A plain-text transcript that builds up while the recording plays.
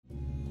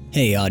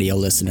Hey audio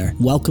listener,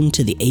 welcome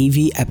to the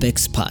AV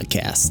Epics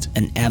podcast,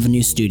 an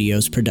Avenue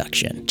Studios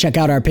production. Check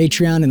out our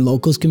Patreon and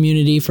Locals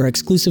community for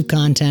exclusive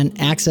content,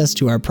 access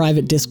to our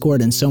private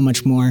Discord, and so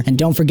much more. And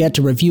don't forget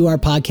to review our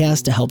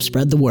podcast to help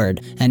spread the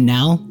word. And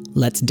now,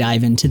 let's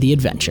dive into the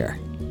adventure.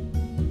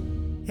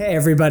 Hey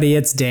everybody,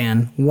 it's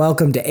Dan.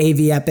 Welcome to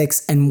AV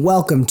Epics and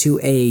welcome to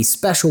a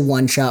special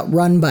one-shot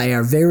run by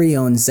our very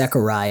own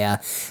Zechariah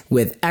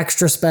with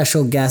extra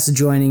special guests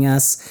joining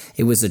us.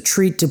 It was a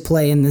treat to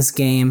play in this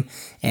game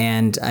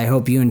and I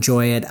hope you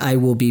enjoy it. I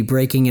will be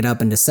breaking it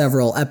up into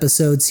several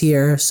episodes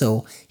here,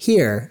 so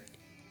here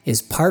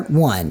is part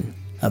 1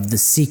 of The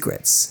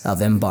Secrets of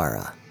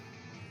Embara.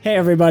 Hey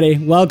everybody,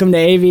 welcome to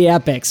AV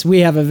Epics.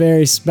 We have a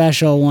very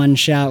special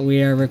one-shot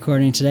we are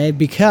recording today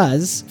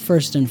because,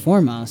 first and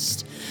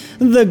foremost,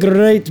 the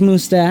Great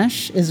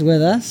Mustache is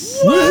with us.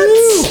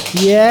 What?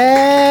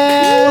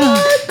 Yeah!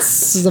 What?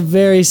 This is a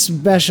very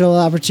special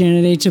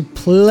opportunity to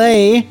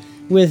play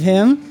with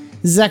him.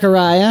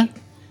 Zechariah,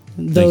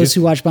 those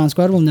who watch Bomb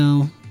Squad will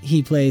know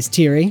he plays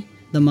Tiri,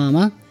 the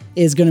mama,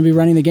 is going to be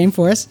running the game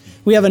for us.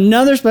 We have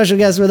another special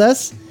guest with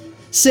us,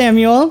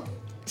 Samuel.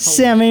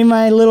 Sammy,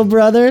 my little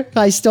brother,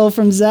 I stole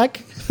from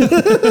Zech.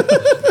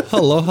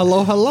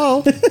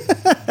 Hello.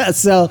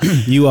 So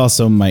you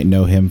also might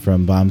know him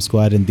from Bomb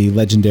Squad in the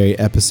legendary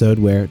episode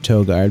where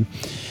Togard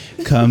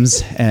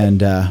comes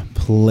and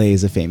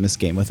plays a famous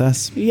game with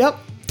us. Yep.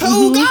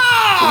 Togard!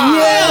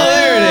 Yeah,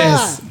 there it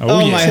is.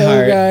 Oh my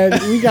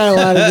heart. We got a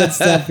lot of good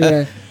stuff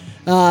here.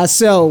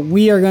 So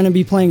we are going to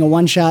be playing a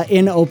one-shot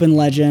in Open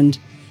Legend,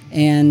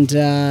 and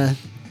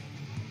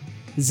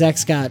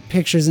Zech's got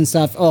pictures and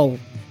stuff. Oh,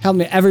 help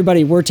me,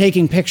 everybody, we're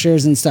taking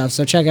pictures and stuff,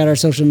 so check out our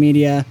social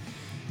media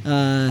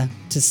to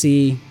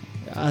see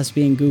us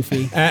being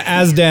goofy.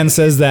 As Dan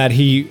says that,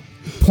 he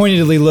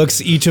pointedly looks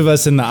each of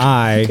us in the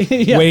eye,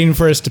 Yeah. waiting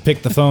for us to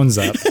pick the phones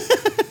up.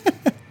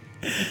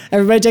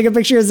 Everybody take a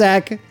picture of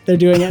Zech. They're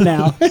doing it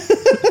now.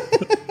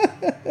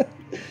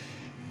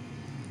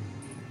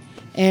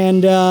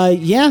 And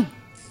yeah,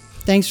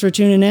 thanks for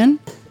tuning in.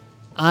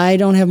 I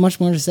don't have much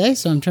more to say,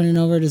 so I'm turning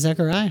over to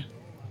Zechariah.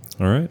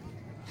 All right.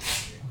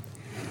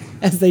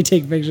 As they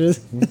take pictures.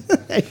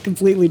 I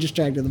completely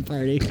distracted the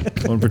party. I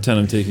want to pretend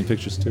I'm taking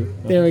pictures too.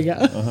 There we go.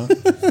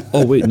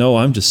 Oh, wait, no,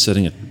 I'm just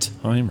setting a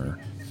timer.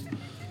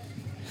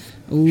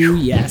 Ooh,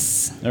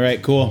 yes. All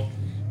right, cool.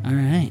 All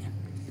right.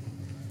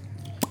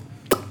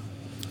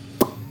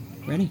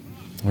 Ready?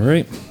 All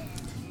right.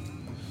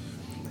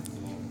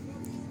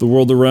 The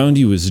world around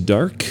you is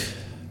dark.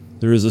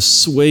 There is a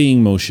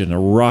swaying motion, a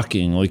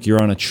rocking like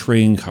you're on a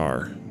train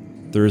car.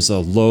 There is a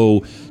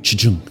low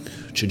cha-junk,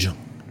 cha-junk,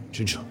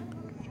 cha-junk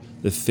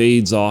that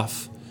fades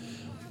off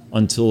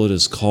until it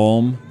is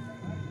calm,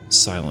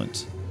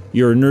 silent.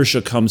 Your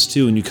inertia comes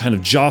to and you kind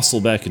of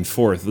jostle back and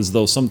forth as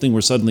though something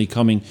were suddenly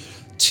coming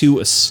to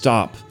a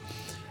stop.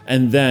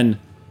 And then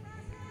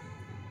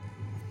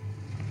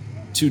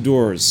 2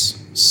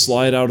 doors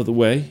slide out of the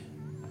way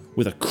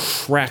with a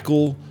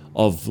crackle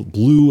of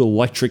blue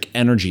electric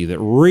energy that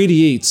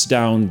radiates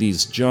down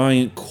these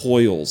giant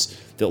coils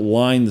that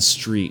line the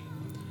street.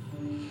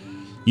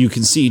 You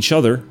can see each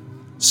other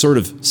sort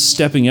of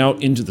stepping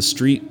out into the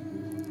street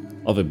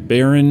of a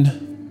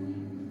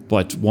barren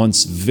but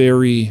once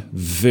very,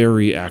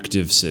 very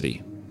active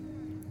city.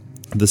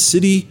 The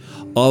city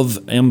of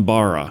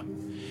Embara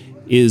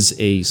is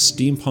a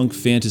steampunk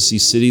fantasy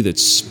city that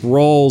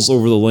sprawls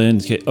over the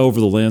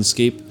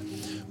landscape,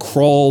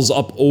 crawls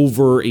up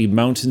over a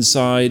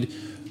mountainside,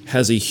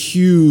 has a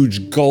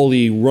huge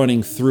gully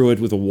running through it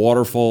with a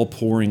waterfall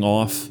pouring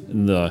off.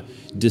 In the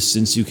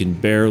distance, you can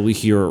barely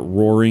hear it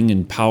roaring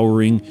and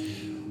powering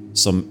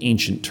some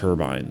ancient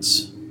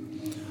turbines.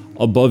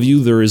 Above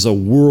you, there is a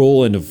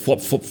whirl and a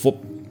flip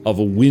of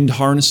a wind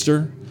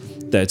harnester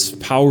that's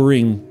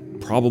powering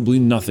probably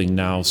nothing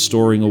now,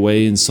 storing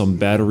away in some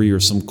battery or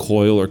some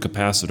coil or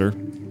capacitor.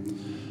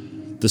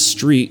 The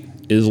street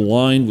is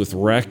lined with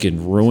wreck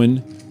and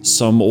ruin.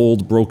 Some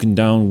old broken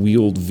down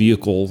wheeled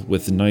vehicle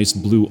with nice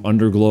blue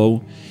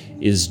underglow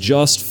is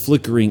just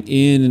flickering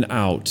in and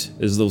out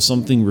as though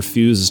something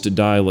refuses to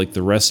die like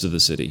the rest of the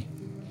city.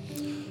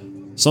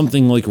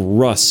 Something like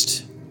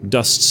rust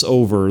dusts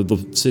over the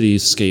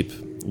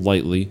cityscape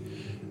lightly,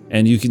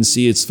 and you can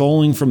see it's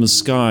falling from the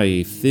sky,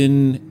 a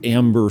thin,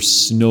 amber,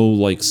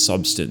 snow-like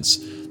substance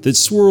that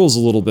swirls a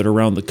little bit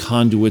around the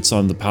conduits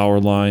on the power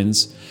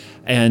lines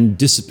and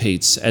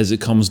dissipates as it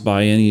comes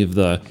by any of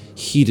the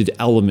heated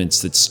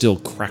elements that still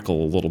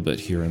crackle a little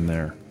bit here and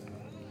there.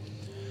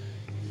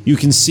 You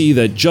can see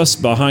that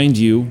just behind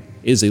you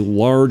is a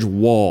large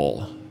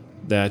wall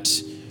that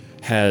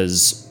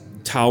has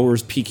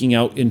towers peeking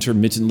out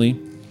intermittently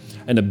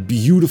and a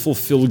beautiful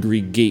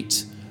filigree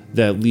gate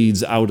that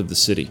leads out of the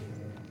city.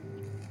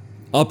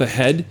 Up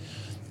ahead,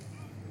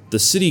 the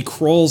city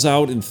crawls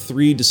out in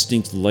 3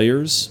 distinct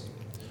layers.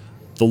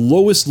 The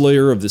lowest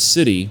layer of the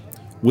city,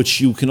 which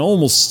you can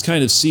almost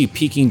kind of see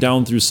peeking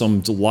down through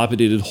some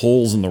dilapidated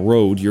holes in the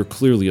road, you're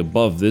clearly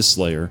above this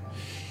layer,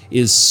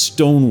 is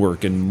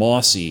stonework and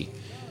mossy.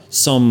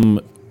 Some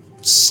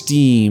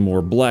steam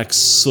or black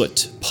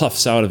soot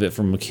puffs out of it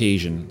from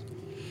occasion.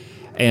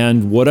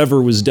 And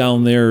whatever was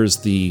down there is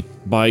the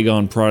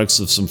bygone products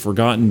of some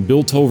forgotten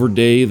built-over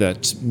day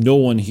that no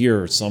one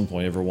here at some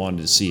point ever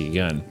wanted to see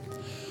again.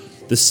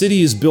 The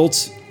city is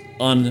built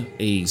on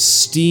a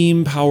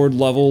steam-powered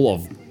level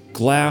of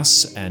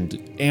glass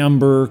and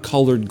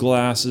amber-colored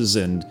glasses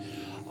and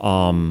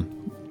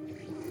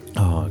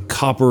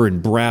copper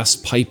and brass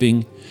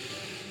piping.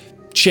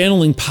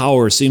 Channeling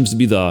power seems to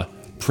be the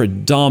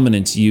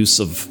predominant use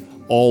of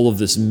all of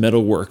this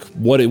metalwork.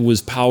 What it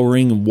was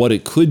powering and what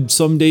it could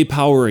someday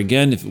power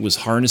again if it was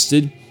harnessed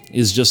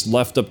is just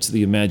left up to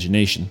the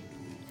imagination.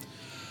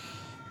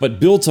 But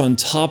built on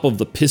top of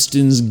the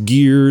pistons,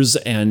 gears,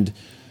 and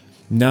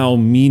now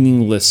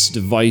meaningless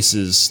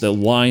devices that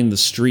line the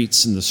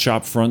streets and the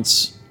shop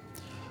fronts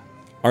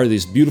are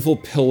these beautiful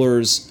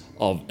pillars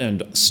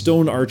and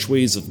stone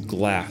archways of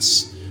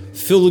glass,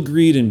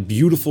 filigreed and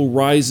beautiful,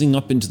 rising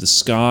up into the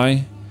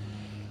sky,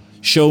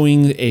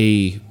 showing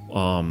a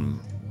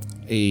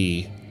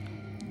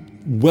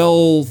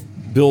well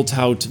built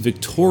out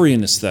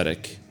Victorian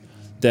aesthetic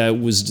that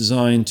was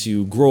designed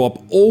to grow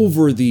up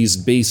over these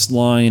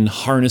baseline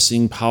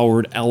harnessing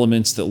powered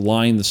elements that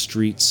line the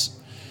streets.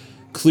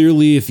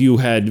 Clearly, if you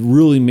had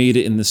really made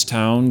it in this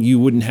town, you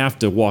wouldn't have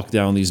to walk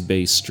down these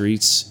base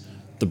streets.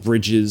 The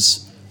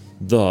bridges,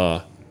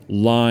 the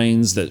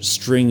lines that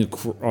string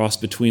across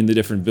between the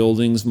different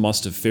buildings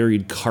must have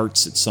ferried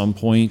carts at some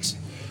point,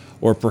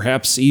 or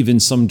perhaps even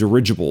some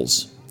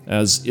dirigibles,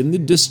 as in the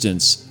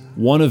distance,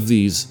 one of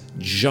these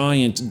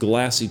giant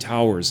glassy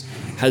towers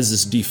has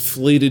this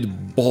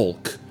deflated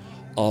bulk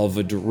of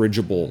a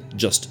dirigible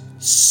just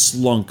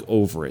slunk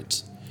over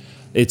it.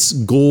 Its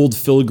gold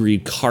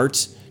filigreed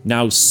cart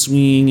now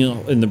swinging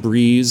in the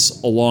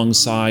breeze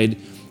alongside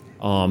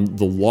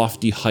the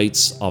lofty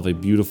heights of a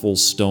beautiful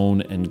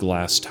stone and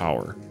glass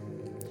tower.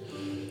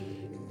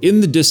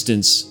 In the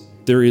distance,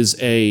 there is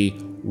a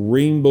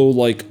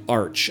rainbow-like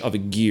arch of a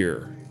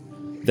gear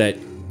that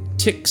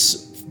ticks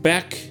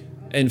back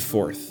and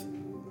forth,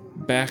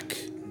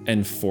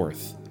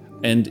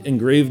 and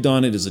engraved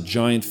on it is a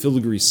giant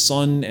filigree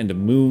sun and a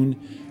moon,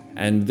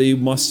 and they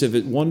must have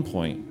at one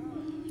point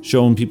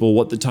shown people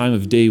what the time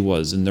of day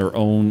was in their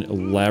own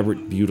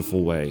elaborate,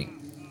 beautiful way.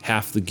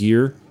 Half the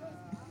gear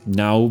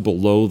now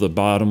below the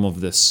bottom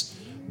of this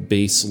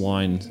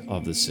baseline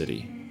of the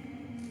city.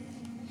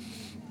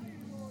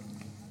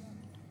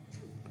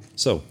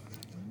 So,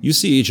 you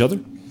see each other.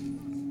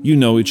 You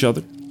know each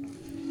other.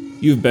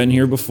 You've been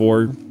here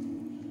before,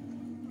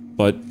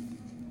 but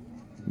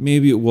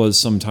maybe it was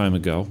some time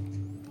ago.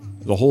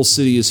 The whole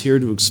city is here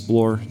to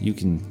explore. You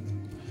can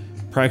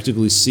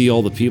practically see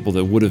all the people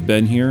that would have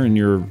been here in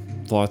your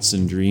thoughts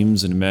and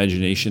dreams and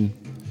imagination,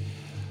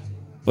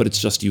 but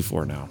it's just you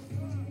four now.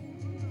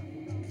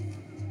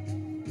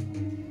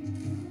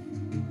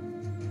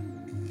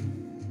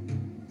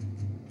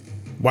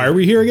 Why are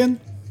we here again?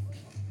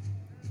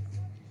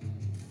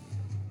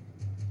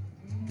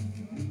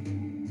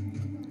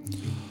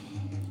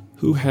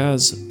 Who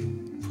has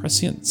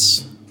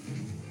prescience?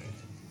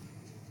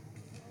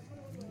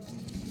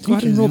 Go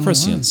ahead and roll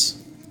prescience.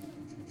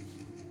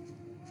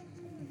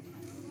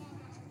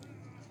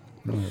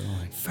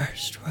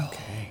 First roll.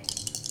 Okay.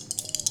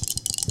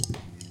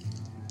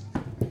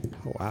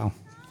 Oh, wow.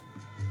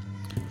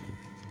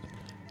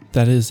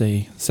 That is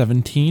a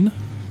 17.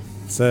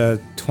 It's a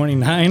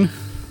 29.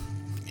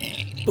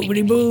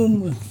 Boomity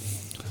boom.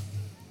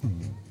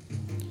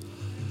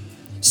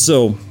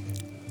 So,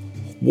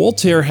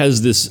 Waltaire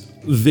has this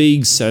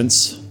vague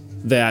sense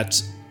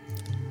that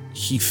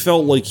he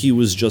felt like he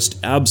was just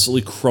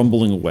absolutely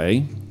crumbling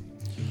away.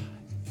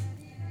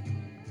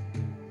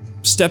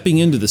 Stepping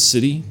into the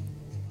city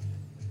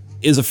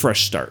is a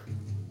fresh start.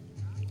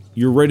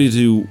 You're ready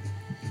to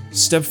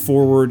step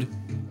forward.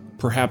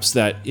 Perhaps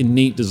that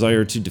innate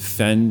desire to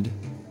defend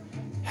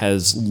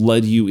has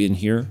led you in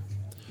here,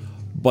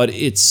 but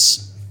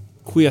it's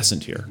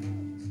quiescent here.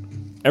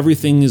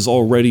 Everything is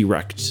already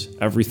wrecked.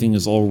 Everything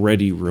is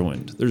already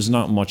ruined. There's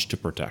not much to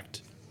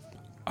protect.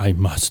 I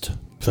must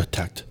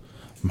protect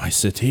my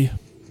city.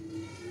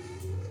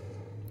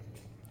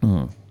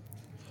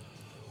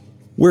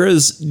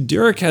 Whereas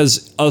Derek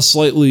has a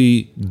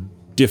slightly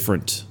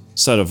different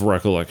set of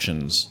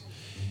recollections.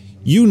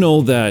 You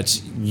know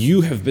that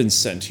you have been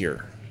sent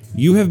here.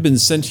 You have been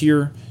sent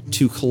here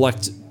to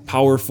collect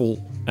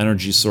powerful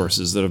energy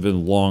sources that have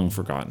been long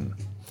forgotten.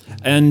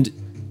 And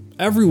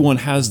everyone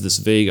has this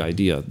vague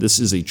idea. This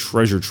is a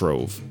treasure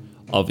trove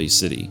of a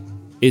city.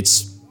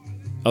 It's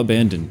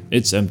abandoned.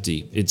 It's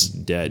empty. It's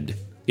dead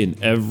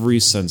in every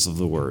sense of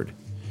the word.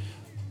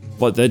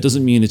 But that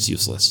doesn't mean it's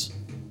useless.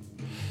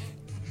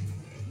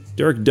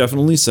 Derek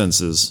definitely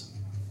senses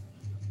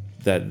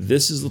that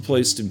this is the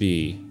place to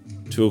be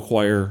to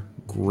acquire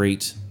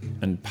great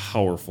and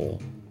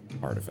powerful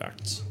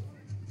artifacts.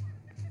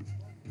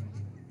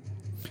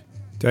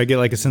 Do I get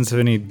like a sense of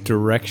any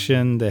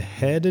direction to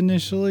head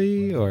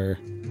initially, or?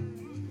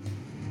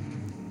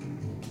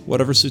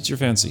 Whatever suits your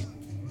fancy.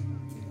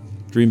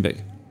 Dream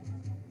big.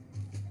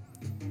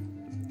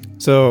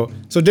 So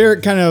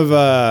Derek kind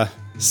of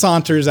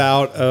saunters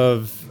out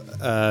of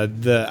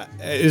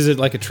is it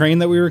like a train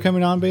that we were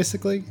coming on,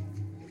 basically?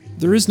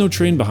 There is no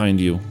train behind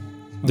you.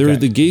 There Okay. are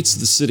the gates of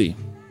the city.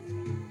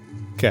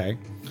 Okay.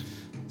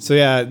 So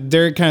yeah,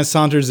 Derek kind of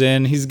saunters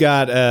in. He's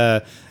got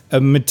a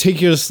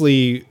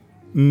meticulously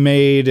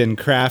made and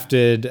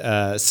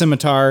crafted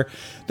scimitar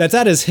that's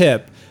at his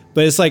hip,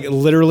 but it's like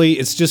literally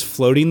it's just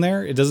floating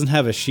there. It doesn't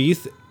have a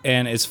sheath,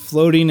 and it's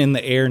floating in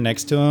the air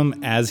next to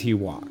him as he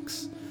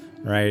walks.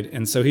 Right,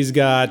 and so he's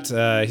got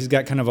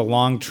kind of a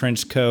long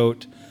trench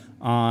coat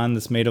on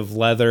that's made of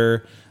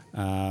leather.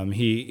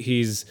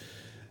 He's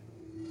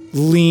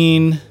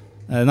lean,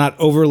 not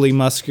overly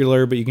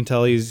muscular, but you can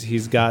tell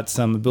he's got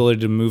some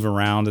ability to move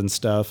around and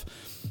stuff.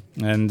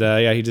 And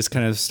he just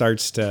kind of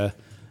starts to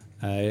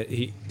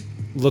he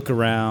look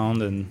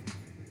around, and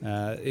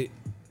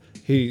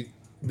he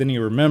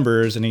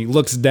remembers, and he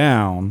looks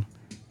down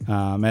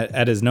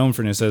at his gnome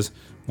friend and says,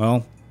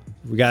 "Well,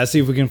 we gotta see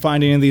if we can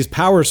find any of these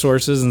power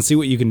sources and see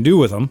what you can do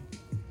with them."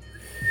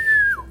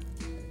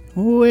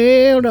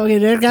 Well, doggy,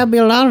 there's got to be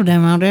a lot of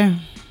them out there.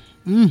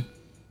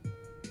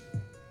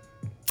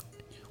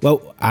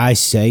 Well, I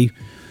say,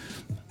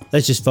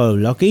 let's just follow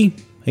Lucky.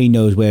 He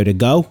knows where to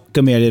go.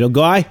 Come here, little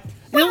guy.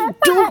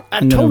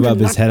 I'm gonna rub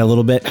his head a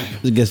little bit.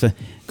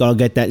 Gotta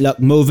get that luck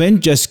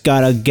moving. Just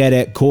gotta get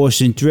it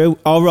coursing through.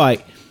 All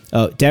right,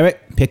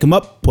 Derek, pick him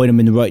up. Point him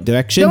in the right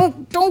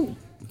direction. Don't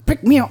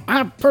pick me up.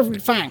 I'm perfectly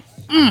fine.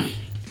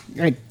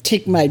 I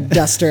take my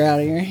duster out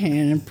of your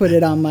hand and put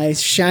it on my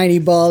shiny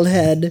bald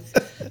head.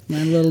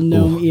 My little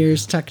gnome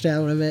ears tucked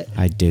out of it.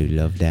 I do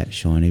love that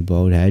shiny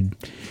bald head.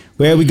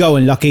 Where are we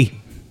going, Lucky?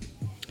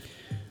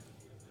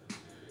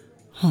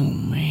 Oh,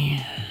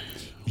 man.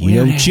 We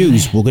don't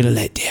choose. We're gonna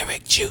let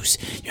Derek choose.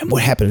 Remember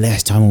what happened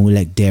last time when we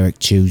let Derek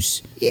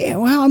choose? Yeah,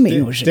 well, I mean,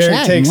 it was Derek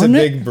exciting, takes a wasn't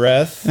it? big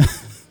breath.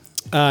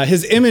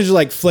 His image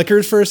like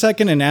flickers for a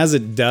second, and as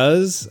it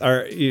does,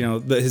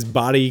 his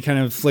body kind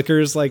of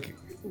flickers like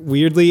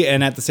weirdly,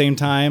 and at the same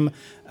time,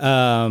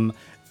 a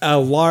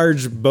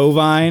large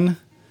bovine,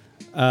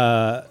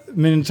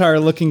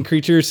 minotaur-looking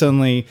creature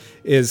suddenly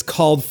is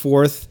called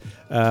forth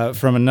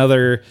from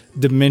another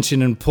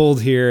dimension and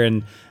pulled here,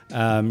 and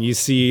you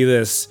see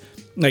this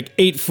like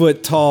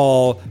 8-foot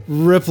tall,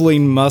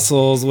 rippling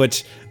muscles,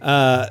 which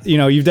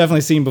you've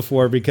definitely seen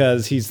before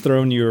because he's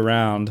thrown you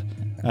around.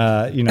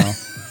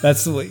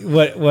 That's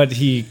what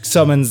he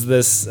summons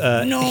this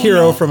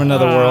hero from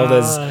another world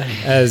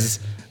as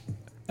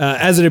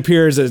it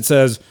appears. It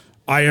says,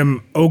 "I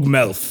am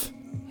Ogmelf,"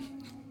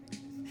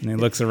 and he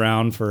looks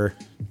around for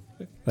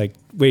like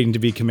waiting to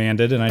be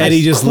commanded. And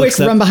Eddie just Quick, looks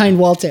up. run behind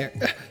Walter.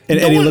 And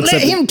Eddie Don't looks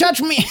let up. him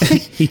touch me.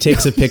 He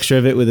takes a picture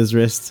of it with his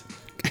wrist.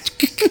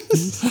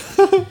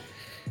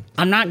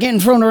 I'm not getting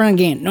thrown around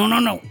again.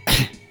 No.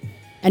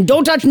 And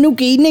don't touch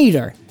Nuki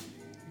neither.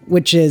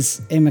 Which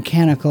is a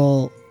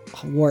mechanical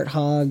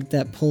warthog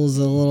that pulls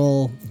a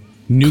little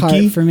cart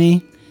Nuki? for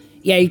me.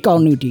 Yeah, you call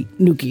Nuki.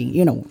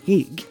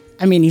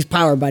 He's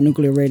powered by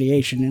nuclear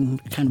radiation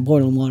and kind of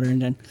boiling water,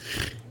 and then,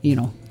 you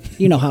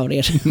know how it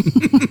is.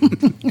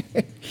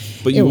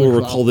 But you will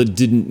worked recall that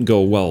didn't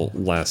go well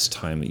last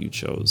time that you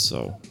chose,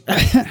 so.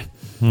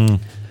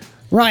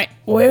 Right.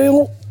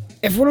 Well,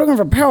 if we're looking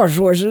for power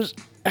sources,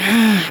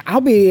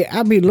 I'll be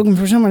looking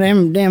for some of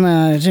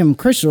them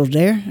crystals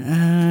there.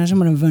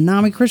 Some of the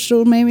Vanami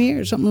crystals, maybe,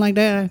 or something like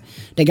that.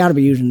 They got to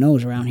be using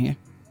those around here.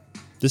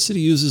 The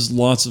city uses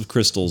lots of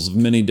crystals of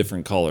many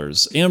different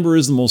colors. Amber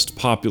is the most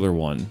popular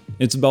one.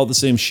 It's about the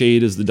same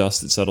shade as the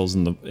dust that settles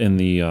in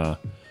the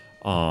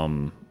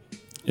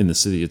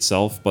city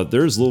itself, but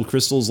there's little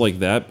crystals like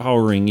that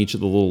powering each of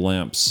the little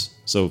lamps.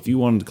 So if you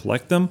wanted to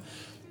collect them,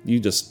 you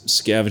just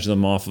scavenge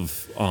them off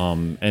of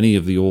any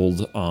of the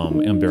old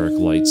Amberic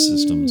light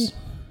systems.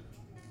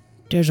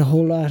 There's a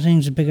whole lot of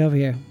things to pick up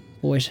here,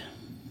 boys.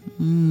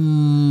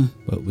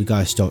 But we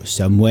gotta start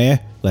somewhere.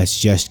 Let's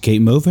just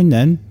keep moving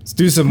then. Let's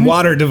do some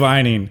water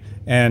divining.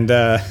 And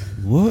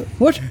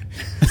What?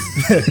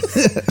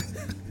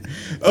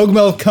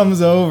 Ogmelf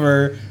comes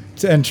over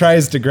and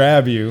tries to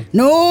grab you.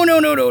 No.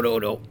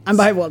 I'm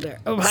behind Walter.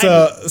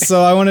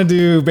 So I want to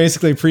do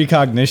basically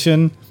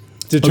precognition,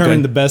 determine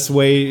Okay. the best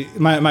way.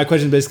 My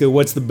question is basically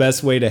what's the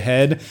best way to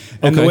head,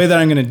 and the Okay. way that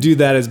I'm going to do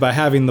that is by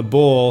having the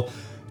bull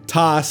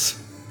toss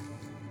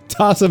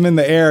him in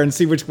the air and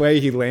see which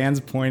way he lands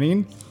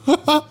pointing.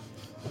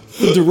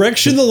 The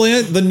direction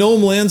the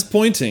gnome lands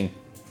pointing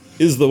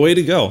is the way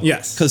to go.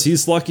 Yes. Because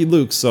he's Lucky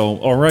Luke, so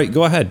all right,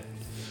 go ahead.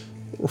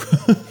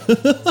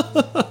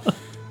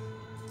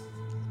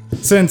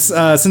 Since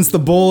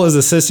the bull is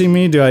assisting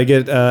me, do I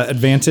get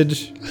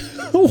advantage?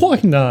 Why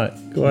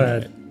not? Go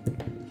ahead.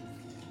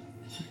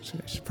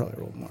 I should probably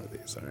roll more of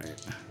these. All right.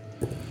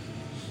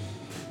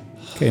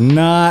 Okay,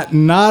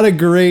 not a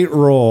great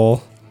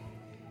roll.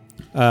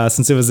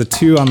 Since it was a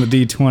 2 on the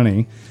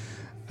D20.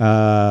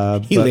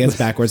 He lands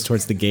backwards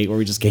towards the gate where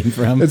we just came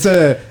from. It's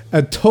a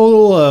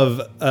total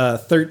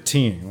of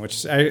 13,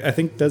 which I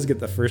think does get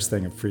the first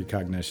thing of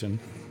precognition.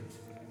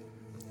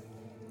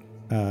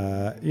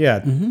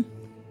 Yeah.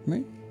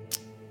 Right.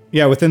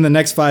 Yeah, within the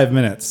next 5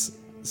 minutes.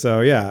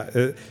 So yeah,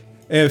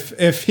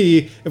 if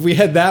we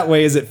head that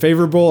way, is it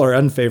favorable or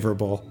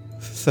unfavorable?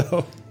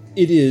 So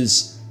It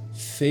is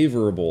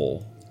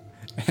favorable.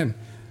 and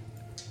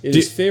It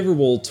is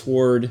favorable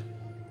toward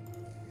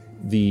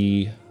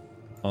the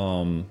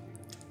more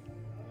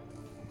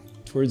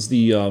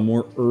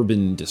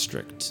urban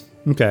district.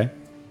 okay.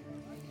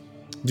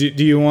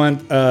 Do you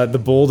want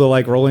the bull to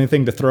like roll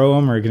anything to throw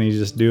him, or can he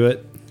just do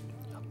it?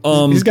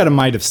 He's got a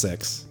might of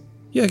 6.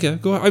 Yeah,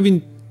 go. I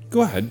mean,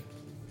 go ahead.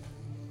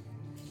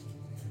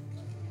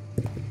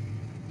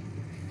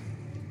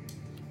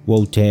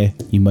 Walter,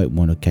 you might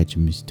want to catch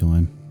him this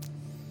time.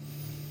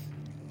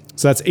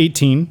 So that's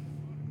 18.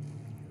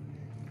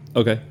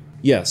 Okay.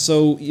 Yeah.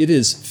 So it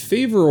is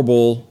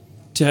favorable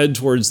to head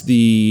towards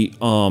the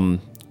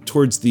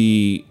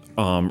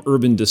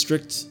urban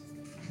district,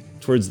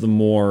 towards the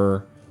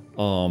more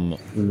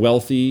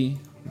wealthy,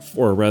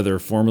 or rather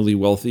formerly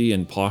wealthy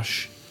and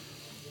posh.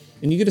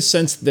 And you get a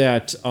sense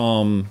that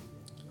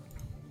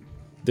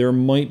there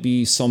might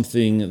be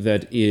something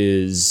that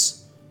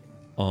is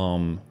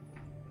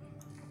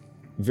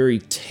very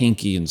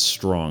tanky and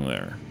strong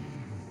there.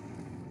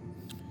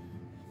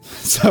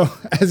 So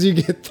as you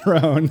get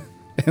thrown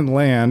and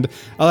land,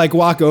 I like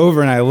walk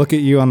over and I look at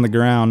you on the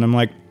ground. I'm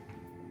like,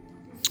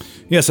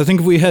 yes, I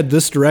think if we head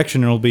this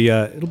direction, it'll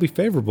be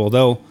favorable.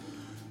 Though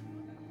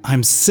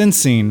I'm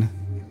sensing,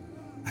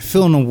 I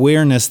feel an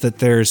awareness that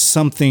there's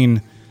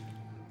something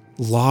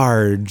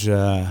large,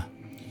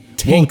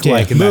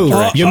 tank-like in that Move.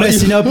 direction. You're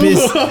messing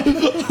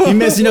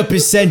up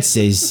his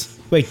senses.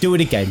 Wait, do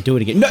it again. Do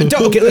it again. No,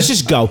 okay, let's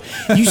just go.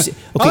 Okay,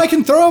 I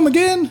can throw him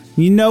again.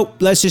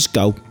 Let's just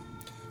go.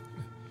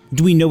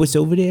 Do we know what's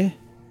over there?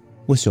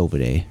 What's over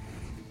there?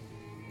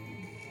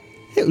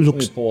 It Let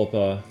looks me pull up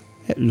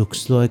It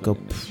looks like a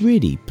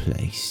pretty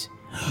place.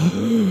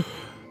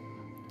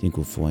 Think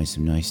we'll find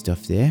some nice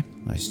stuff there.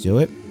 Let's do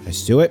it.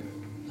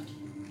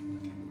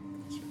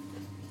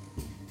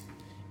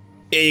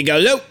 Here you go,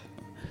 Luke.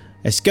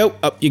 Let's go.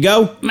 Up you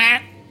go.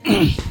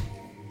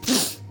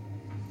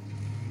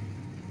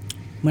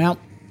 Well,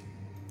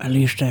 at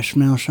least I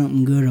smell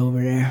something good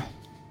over there.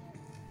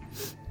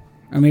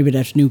 Or maybe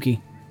that's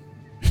Nuki.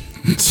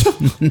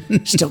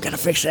 Still gotta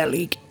fix that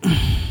leak.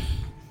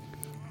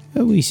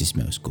 At least it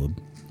smells good.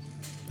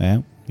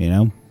 Well, you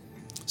know.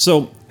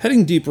 So,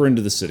 heading deeper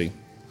into the city,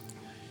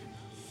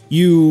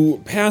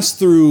 you pass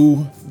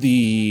through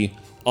the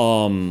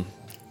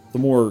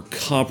more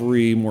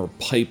coppery, more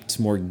piped,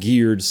 more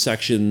geared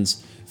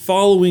sections,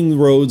 following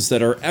roads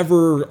that are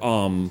ever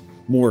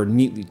more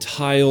neatly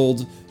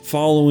tiled,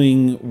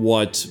 following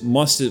what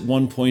must at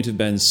one point have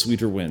been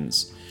sweeter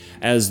winds.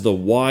 As the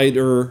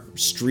wider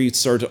streets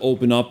start to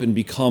open up and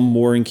become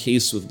more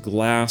encased with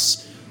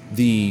glass,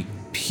 the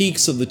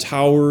peaks of the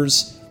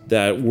towers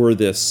that were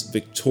this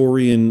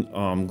Victorian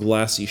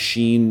glassy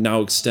sheen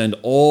now extend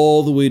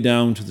all the way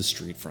down to the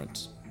street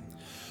front.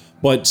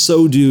 But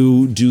so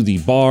do the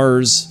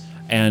bars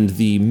and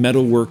the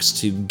metalworks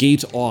to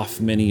gate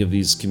off many of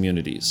these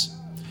communities.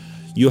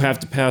 You have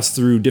to pass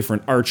through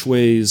different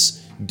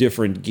archways,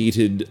 different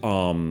gated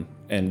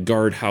and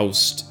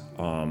guard-housed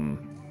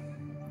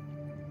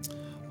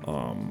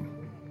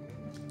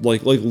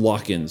like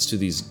lock-ins to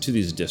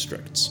these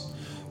districts.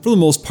 For the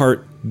most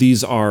part,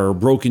 these are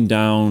broken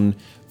down.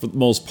 For the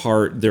most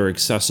part, they're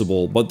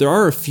accessible, but there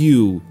are a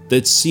few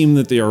that seem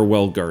that they are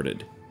well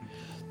guarded.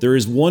 There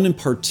is one in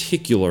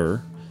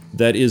particular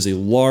that is a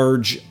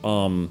large,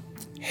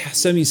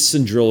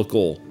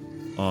 semi-cylindrical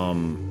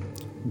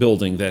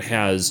building that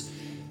has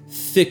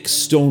thick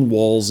stone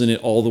walls in it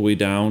all the way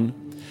down,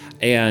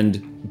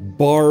 and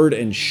barred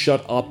and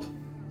shut up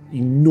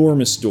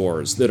enormous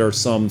doors that are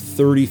some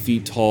 30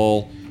 feet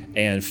tall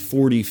and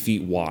 40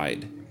 feet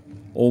wide.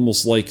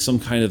 Almost like some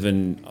kind of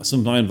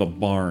a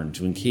barn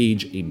to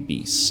encage a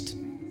beast.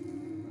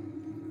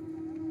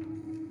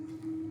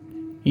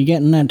 You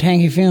getting that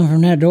tanky feeling from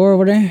that door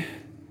over there?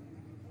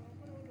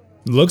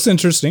 Looks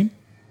interesting.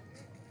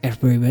 That's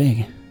pretty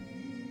big.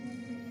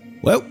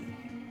 Well,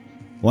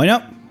 why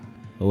not?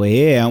 We're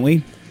here, aren't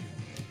we?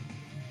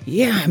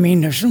 Yeah, I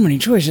mean, there's so many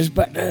choices,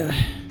 but,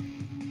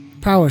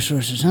 power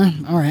sources, huh?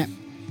 Alright.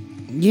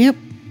 Yep.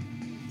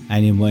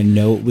 Anyone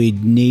know what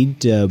we'd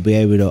need to be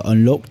able to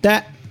unlock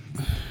that?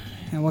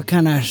 And what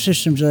kind of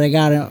systems do they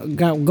got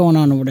going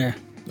on over there?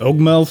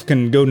 Ogmelf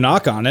can go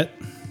knock on it.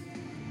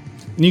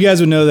 And you guys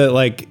would know that,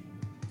 like,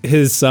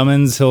 his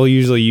summons, he'll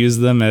usually use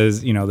them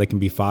as, they can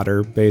be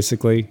fodder,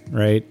 basically,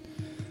 right?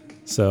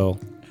 So,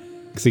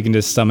 because he can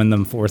just summon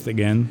them forth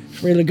again.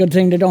 It's a really good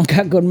thing they don't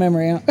got good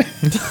memory, huh?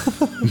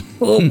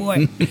 Oh,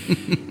 boy.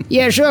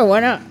 Yeah, sure, why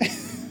not?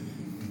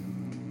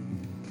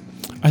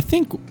 I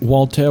think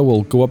Walter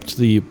will go up to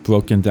the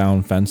broken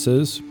down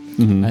fences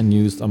and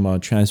use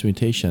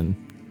transmutation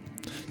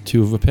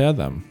to repair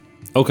them.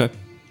 Okay.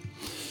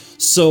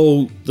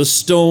 So the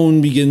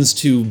stone begins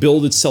to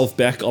build itself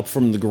back up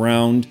from the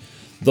ground.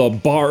 The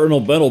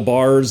metal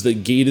bars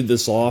that gated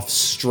this off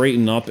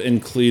straighten up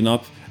and clean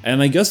up.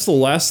 And I guess the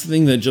last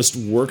thing that just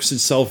works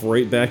itself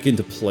right back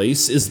into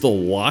place is the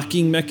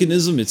locking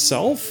mechanism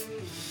itself.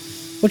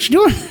 What you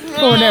doing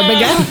over there, big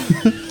guy?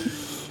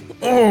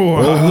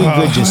 Well,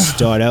 we could just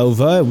start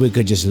over. We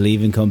could just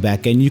leave and come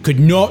back in. You could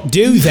not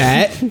do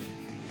that.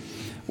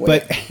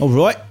 But, all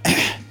right.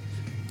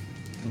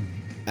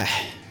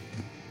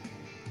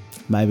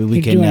 Maybe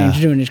we can...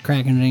 He's doing this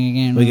cracking thing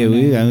again.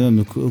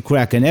 I'm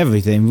cracking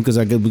everything because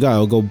we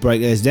gotta go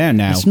break this down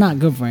now. It's not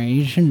good for you.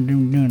 You shouldn't be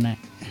doing that.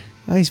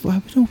 I've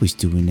been always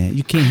doing that.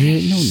 You can't hear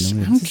it. No, it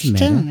I'm doesn't just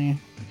matter. telling you.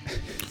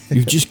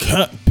 You just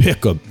can't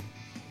pick a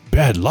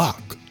bad lock.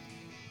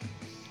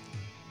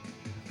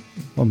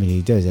 I mean,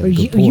 he does have a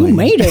good You point.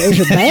 made it. Is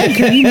it bad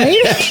because you made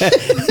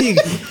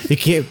it? You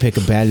can't pick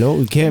a bad lock.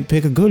 You can't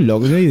pick a good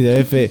lock either.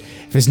 If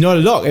it's not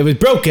a lock, it was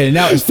broken and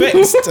now it's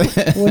fixed.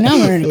 Well, now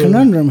we're in a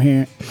conundrum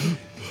here.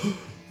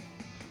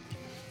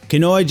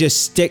 Can I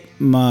just stick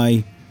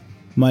my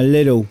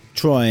little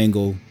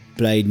triangle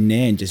blade in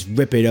there and just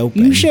rip it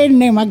open? You say the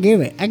name, I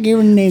give it. I give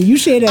it a name. You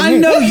say that. I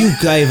name. know you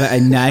gave it a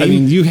name. I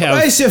mean, you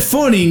have- It's a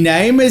funny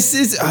name.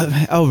 It's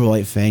all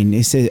right, fine.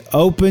 It says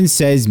 "Open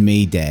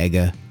Sesame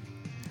Dagger."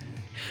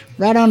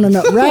 Right on the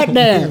nose. Right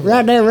there.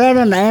 Right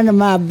on the end of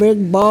my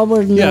big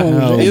bulbous Yeah,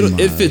 nose. Oh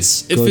it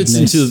fits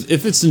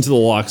goodness. into the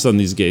locks on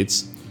these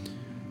gates.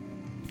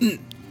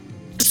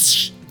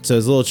 So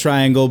his little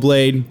triangle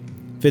blade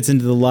fits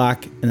into the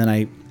lock, and then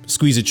I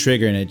squeeze a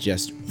trigger, and it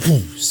just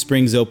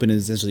springs open and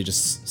essentially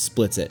just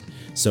splits it.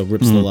 So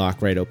rips the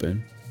lock right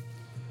open.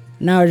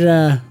 Now it's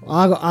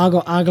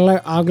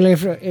Ogler.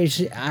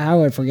 I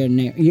would forget the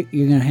name.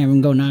 You're gonna have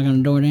him go knock on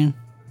the door then?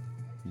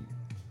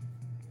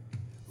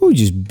 We'll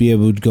just be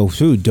able to go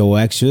through the door,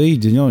 actually.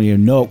 You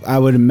know, I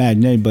would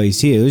imagine anybody's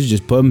here. Let's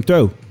just put them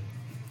through.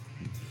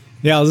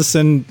 Yeah, I'll just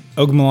send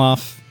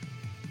Ogmelf.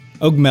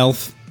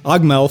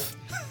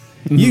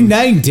 You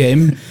named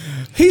him.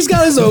 He's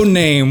got his own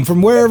name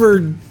from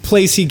wherever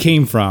place he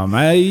came from.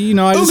 I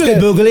just Oogly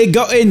Boogly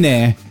got in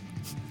there.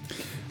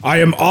 I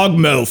am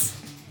Ogmelf.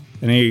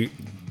 And he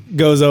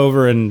goes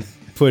over and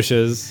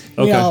pushes.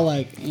 We all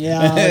like,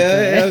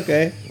 yeah.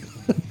 Okay.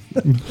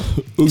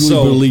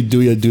 So- Really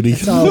do your duty.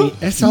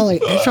 That's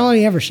all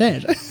he ever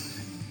said.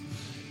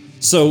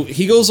 So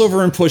he goes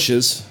over and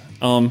pushes.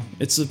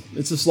 It's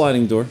a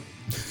sliding door.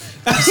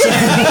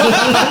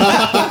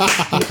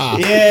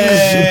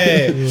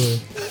 Yeah.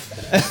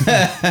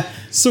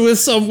 So with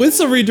some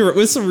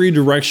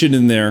redirection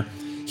in there,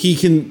 he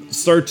can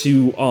start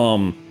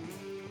to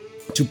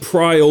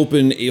pry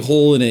open a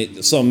hole in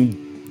it.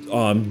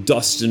 Some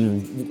dust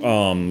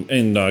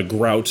and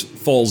grout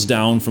falls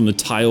down from the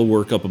tile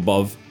work up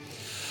above,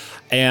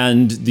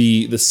 and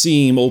the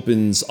seam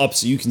opens up,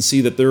 so you can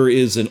see that there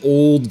is an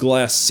old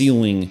glass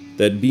ceiling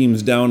that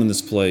beams down in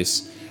this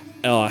place.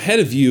 Ahead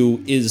of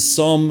you is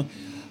some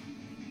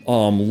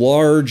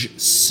large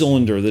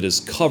cylinder that is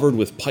covered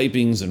with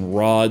pipings and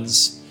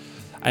rods.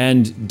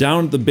 And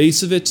down at the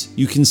base of it,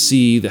 you can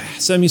see the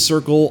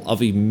semicircle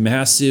of a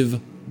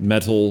massive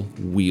metal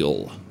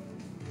wheel.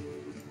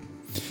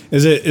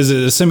 Is it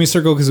a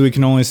semicircle because we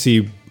can only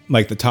see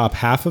like the top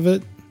half of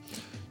it?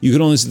 You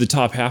can only see the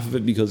top half of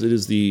it because it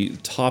is the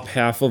top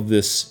half of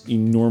this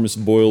enormous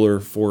boiler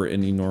for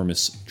an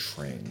enormous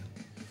train.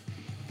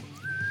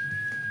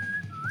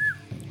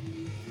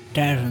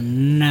 That's a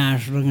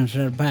nice looking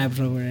set of pipes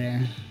over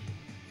there.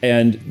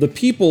 And the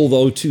people,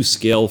 though, to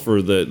scale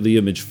for the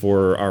image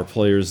for our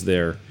players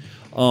there,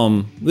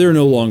 they're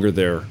no longer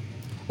there.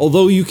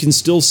 Although you can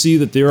still see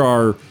that there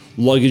are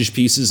luggage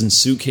pieces and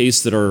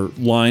suitcase that are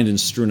lined and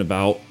strewn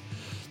about.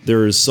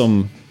 There's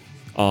some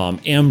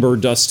amber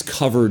dust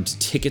covered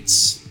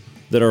tickets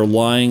that are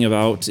lying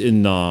about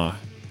in on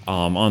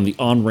the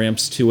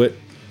on-ramps to it.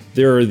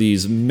 There are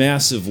these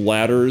massive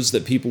ladders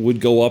that people would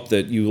go up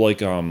that you like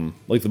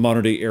the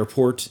modern day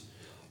airport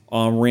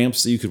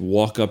ramps that you could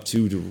walk up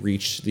to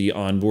reach the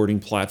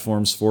onboarding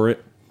platforms for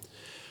it.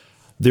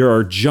 There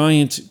are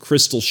giant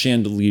crystal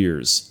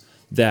chandeliers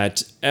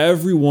that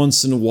every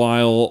once in a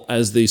while,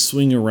 as they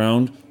swing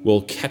around,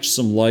 will catch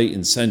some light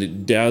and send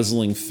it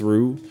dazzling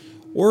through,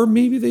 or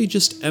maybe they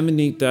just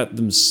emanate that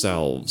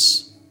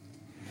themselves.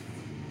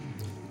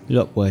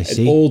 Look, what I An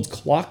see. old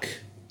clock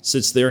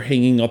sits there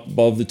hanging up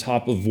above the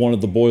top of one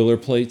of the boiler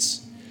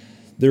plates.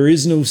 There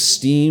is no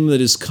steam that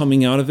is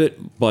coming out of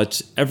it,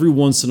 but every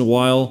once in a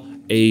while,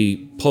 a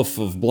puff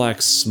of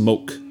black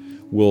smoke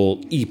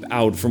will eep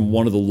out from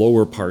one of the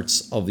lower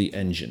parts of the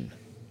engine.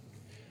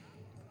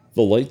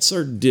 The lights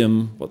are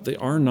dim, but they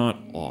are not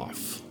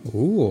off.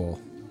 Ooh.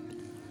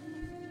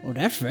 Well,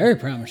 that's very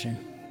promising.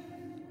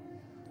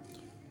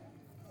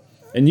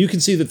 And you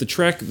can see that the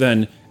track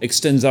then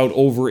extends out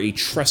over a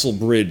trestle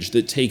bridge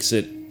that takes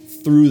it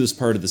through this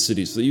part of the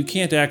city, so that you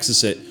can't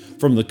access it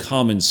from the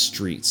common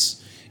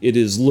streets. It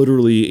is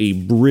literally a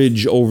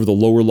bridge over the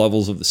lower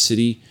levels of the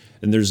city,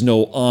 and there's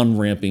no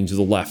on-ramping to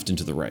the left and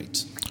to the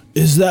right.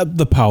 Is that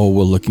the power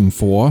we're looking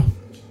for?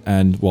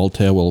 And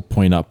Walter will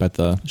point up at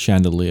the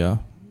chandelier.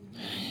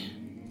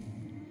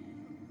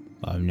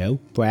 Oh no,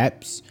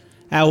 perhaps.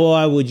 How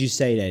high would you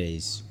say that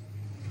is?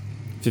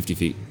 50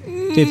 feet.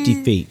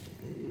 50 feet.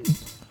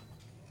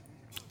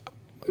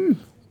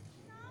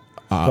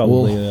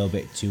 Probably a little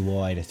bit too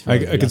wide to throw.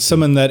 I could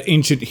summon that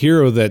ancient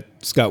hero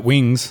that's got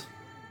wings.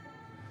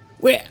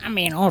 Well, I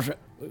mean, also,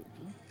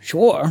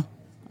 sure.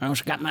 I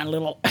also got my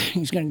little.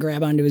 He's gonna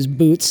grab onto his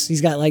boots.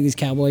 He's got like these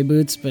cowboy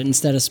boots, but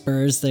instead of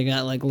spurs, they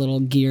got like little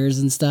gears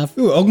and stuff.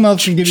 Ooh,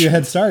 Oakmouth can give you a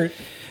head start.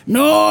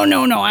 No.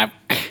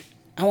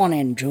 I want to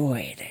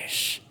enjoy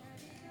this.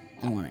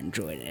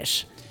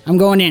 I'm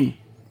going in.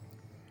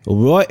 All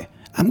right.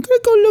 I'm gonna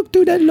go look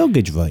through that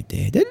luggage right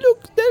there. That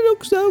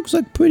looks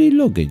like pretty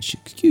luggage.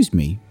 Excuse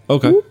me.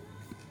 Okay. You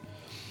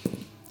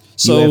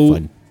So,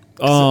 have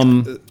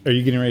fun. Are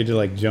you getting ready to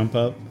like jump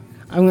up?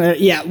 I'm gonna,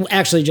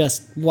 actually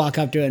just walk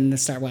up to it and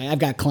start. I've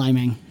got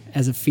climbing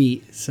as a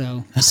feat,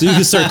 so. So you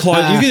can start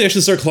climbing. You can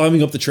actually start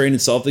climbing up the train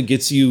itself. That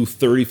gets you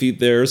 30 feet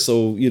there.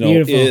 So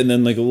Beautiful. and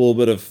then like a little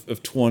bit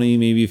of 20,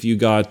 maybe if you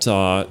got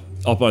up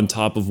on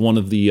top of one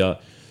of the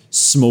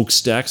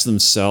smokestacks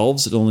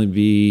themselves, it'd only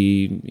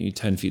be maybe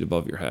 10 feet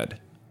above your head.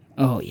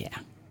 Oh yeah.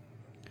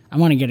 I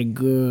want to get a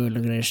good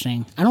look at this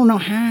thing. I don't know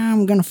how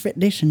I'm gonna fit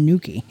this in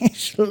Nuki.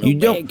 It's a little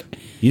big.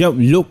 You don't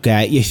look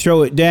at it. You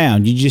throw it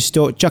down. You just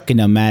start chucking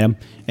them at him.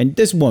 And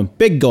this one,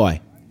 big guy,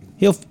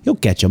 he'll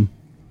catch them.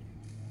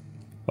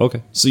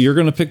 Okay. So you're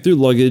gonna pick through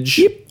luggage.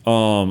 Yep.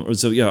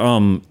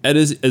 Ed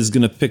is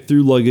gonna pick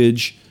through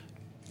luggage.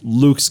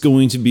 Luke's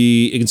going to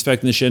be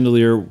inspecting the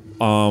chandelier.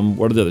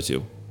 What are the other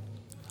two?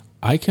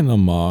 I can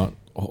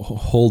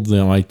hold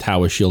my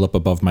tower shield up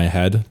above my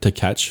head to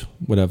catch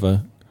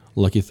whatever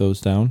Lucky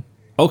throws down.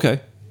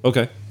 Okay.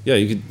 Yeah,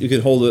 you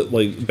could hold it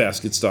like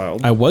basket style.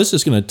 I was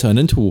just gonna turn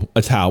into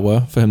a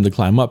tower for him to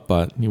climb up,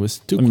 but he was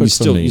too quick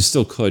for me. You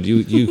still could.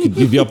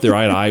 You'd be up there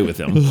eye to eye with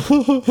him.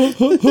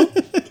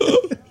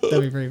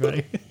 That'd be pretty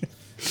funny.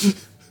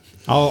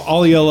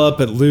 I'll yell up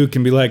at Luke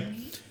and be like,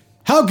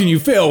 "How can you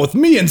fail with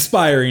me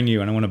inspiring you?"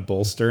 And I want to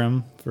bolster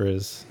him for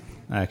his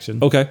action.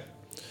 Okay.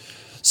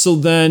 So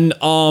then,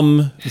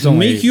 only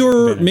make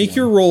your advantage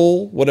one.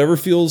 roll, whatever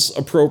feels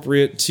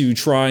appropriate to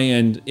try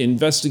and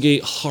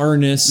investigate,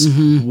 harness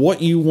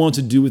what you want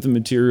to do with the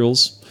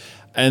materials,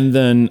 and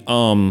then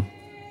we're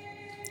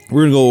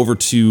gonna go over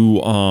to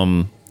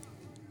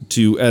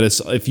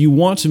Edis. If you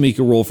want to make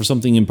a roll for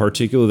something in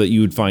particular that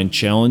you would find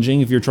challenging,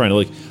 if you're trying to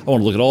I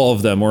want to look at all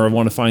of them, or I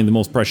want to find the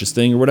most precious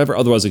thing, or whatever.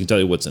 Otherwise, I can tell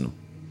you what's in them.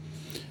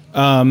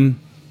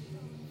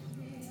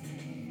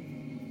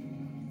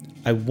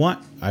 I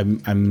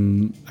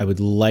would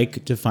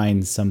like to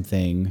find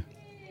something,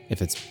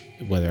 if it's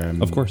whether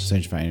I'm Of course.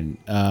 finding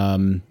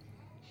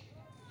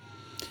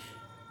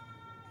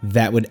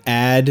that would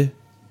add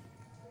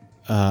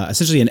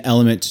essentially an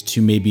element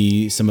to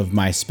maybe some of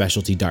my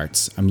specialty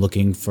darts. I'm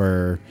looking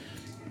for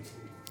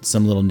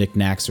some little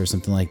knickknacks or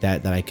something like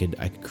that I could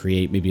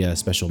create, maybe a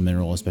special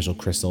mineral, a special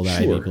crystal that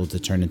I'd be Sure. able to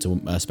turn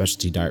into a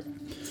specialty dart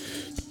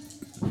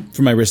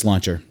for my wrist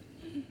launcher.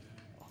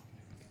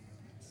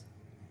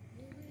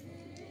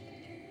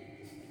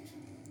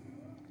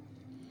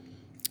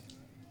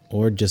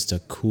 Or just a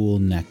cool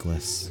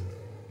necklace.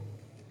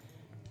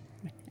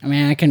 I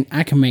mean,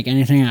 I can make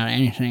anything out of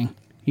anything.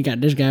 You got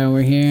this guy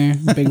over here,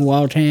 big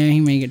Walter. He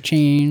make it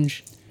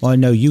change. Well, I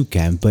know you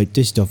can, but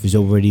this stuff is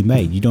already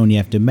made. You don't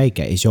even have to make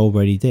it. It's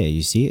already there.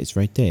 You see it? It's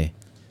right there.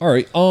 All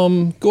right.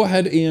 Go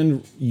ahead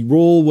and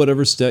roll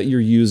whatever stat you're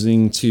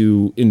using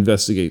to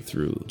investigate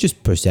through.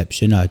 Just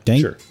perception, I think.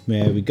 Sure.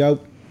 There we go.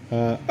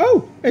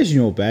 That's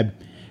not bad.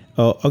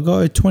 I got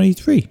a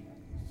 23.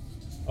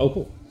 Oh,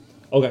 cool.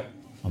 Okay.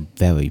 I'm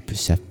very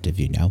perceptive,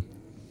 you know.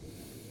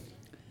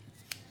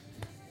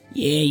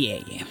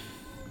 Yeah.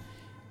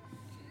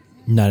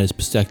 Not as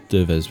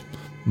perceptive as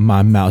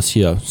my mouse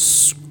here,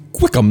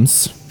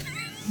 Squickums.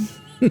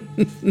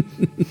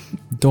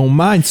 Don't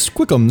mind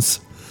Squickums,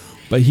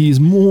 but he's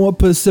more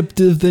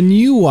perceptive than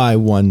you, I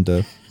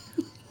wonder.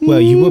 Well,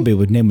 you would be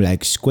with a name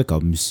like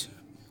Squickums.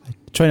 I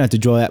try not to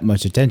draw that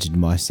much attention to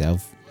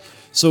myself.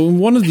 So in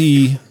one of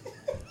the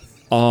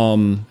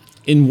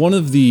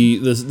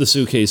the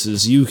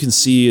suitcases, you can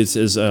see it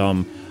as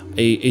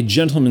a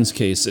gentleman's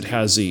case. It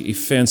has a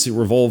fancy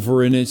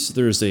revolver in it.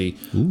 There's a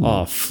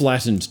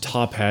flattened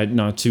top hat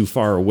not too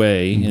far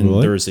away, and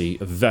Right. there's a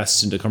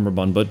vest and a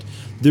cummerbund. But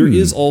there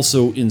is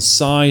also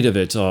inside of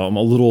it a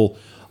little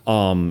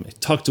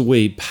tucked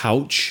away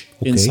pouch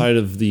inside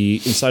of the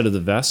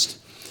vest.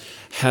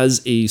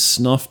 Has a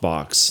snuff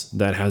box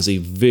that has a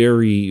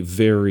very,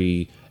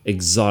 very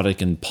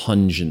exotic and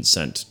pungent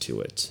scent to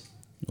it.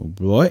 All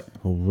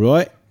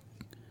right.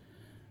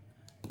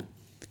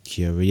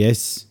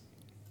 Curious.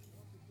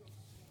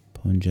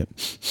 Punch up.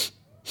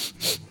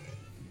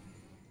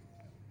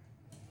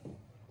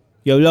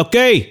 Yo,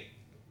 Lucky!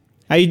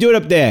 How you doing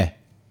up there?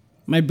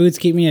 My boots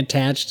keep me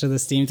attached to the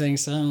steam thing,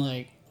 so I'm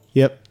like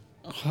Yep.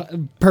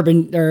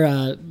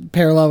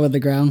 parallel with the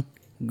ground.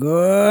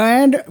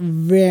 Good,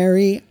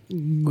 very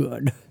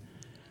good.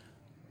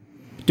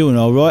 Doing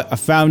all right. I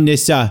found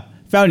this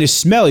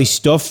smelly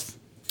stuff.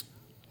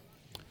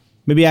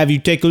 Maybe have you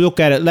take a look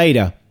at it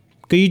later.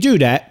 Can you do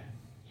that?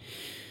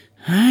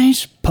 I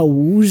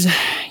suppose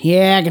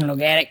Yeah, I can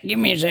look at it. Give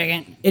me a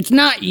second. It's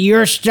not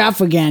your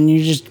stuff again.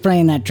 You're just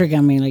playing that trick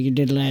on me like you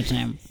did last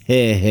time.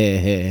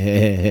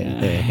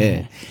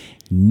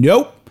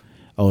 Nope.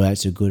 Oh,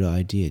 that's a good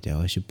idea, though.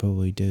 I should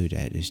probably do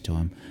that this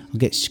time. I'll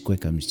get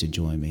Squickums to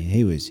join me.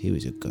 He was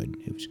a good.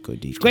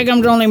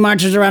 Quickums only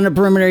marches around the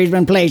perimeter he's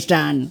been placed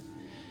on.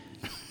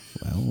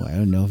 Well, I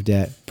don't know if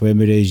that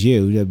perimeter is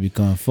you. That'd be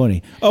kind of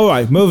funny. All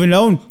right, moving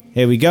on.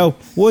 Here we go.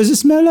 What does it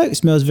smell like? It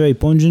smells very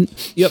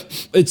pungent. Yep,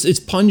 it's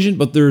pungent,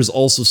 but there's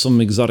also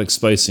some exotic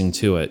spicing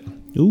to it.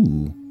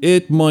 Ooh.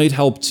 It might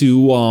help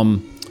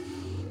to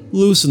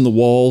loosen the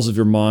walls of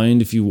your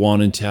mind if you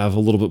wanted to have a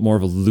little bit more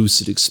of a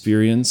lucid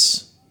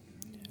experience.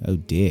 Oh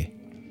dear.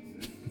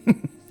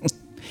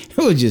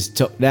 We'll just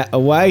tuck that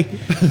away.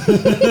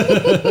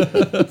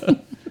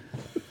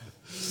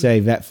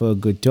 Save that for a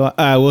good time.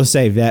 We'll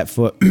save that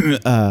for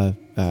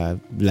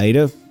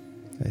later.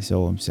 That's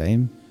all I'm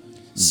saying.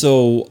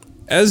 So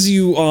as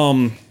you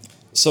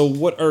so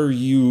what are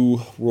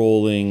you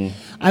rolling?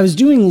 I was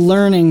doing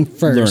learning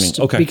first. Learning,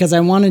 okay. Because I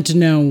wanted to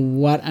know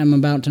what I'm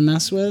about to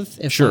mess with,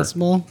 if Sure.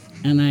 possible.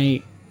 And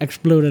I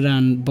exploded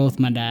on both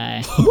my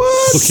die.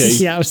 What? Okay.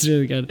 Yeah, it was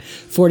really good.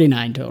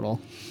 49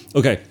 total.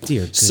 Okay.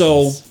 Dear goodness.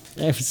 So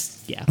It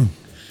was, yeah.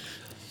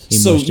 He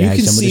so must you have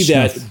can had some of the see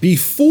that snuff.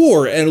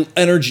 before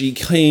energy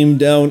came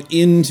down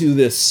into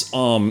this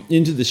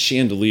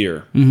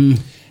chandelier,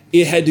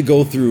 it had to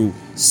go through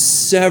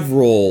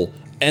several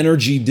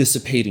energy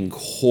dissipating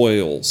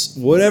coils.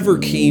 Whatever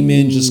came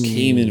in just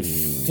came in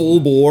full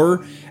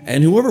bore,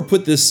 and whoever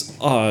put this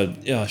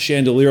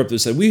chandelier up there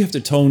said we have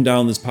to tone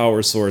down this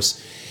power source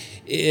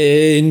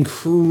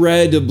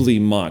incredibly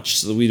much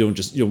so that we don't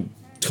just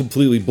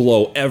completely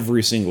blow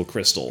every single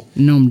crystal.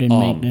 Gnome didn't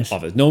make this.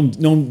 Of it.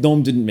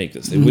 Gnome didn't make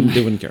this. They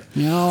wouldn't care.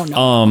 No.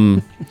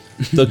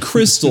 The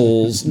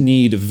crystals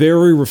need a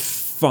very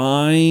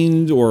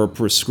refined or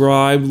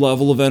prescribed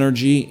level of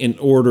energy in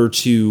order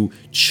to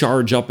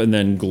charge up and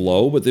then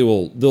glow, but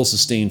they'll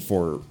sustain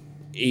for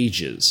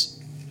ages.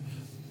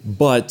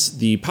 But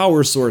the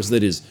power source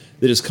that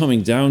is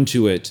coming down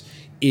to it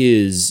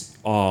is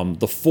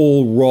the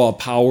full raw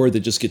power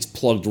that just gets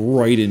plugged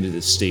right into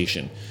this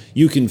station.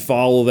 You can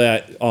follow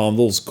that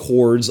those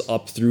cords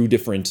up through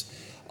different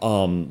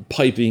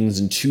pipings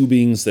and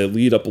tubings that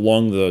lead up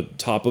along the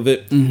top of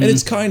it. And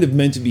it's kind of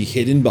meant to be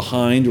hidden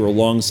behind or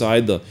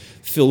alongside the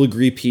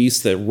filigree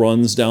piece that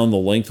runs down the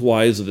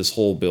lengthwise of this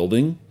whole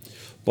building.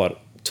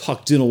 But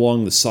tucked in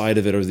along the side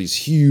of it are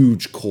these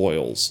huge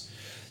coils.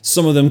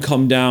 Some of them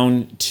come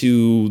down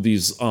to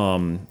these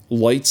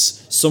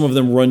lights. Some of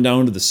them run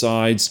down to the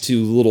sides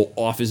to little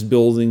office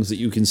buildings that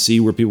you can see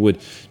where people would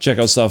check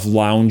out stuff,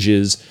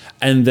 lounges.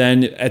 And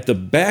then at the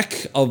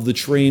back of the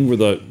train where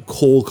the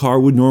coal car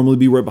would normally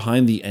be right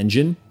behind the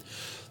engine,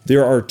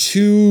 there are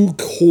two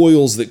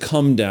coils that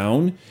come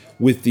down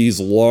with these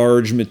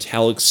large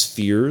metallic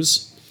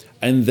spheres.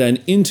 And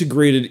then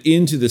integrated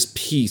into this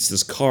piece,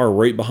 this car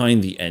right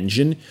behind the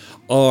engine,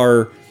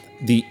 are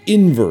the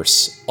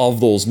inverse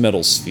of those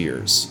metal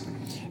spheres.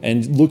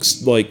 And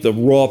looks like the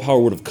raw power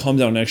would have come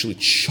down and actually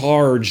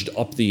charged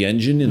up the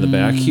engine in the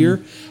back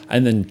here,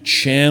 and then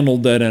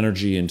channeled that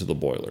energy into the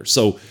boiler.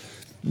 So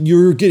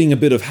you're getting a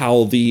bit of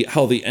how the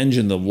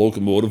engine, the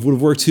locomotive would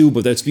have worked too,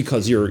 but that's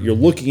because you're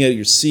looking at it,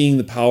 you're seeing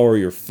the power,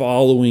 you're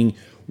following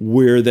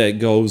where that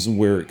goes and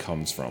where it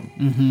comes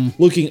from.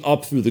 Looking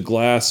up through the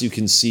glass, you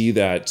can see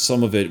that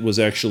some of it was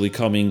actually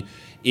coming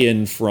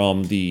in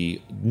from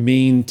the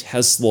main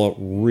Tesla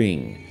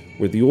ring,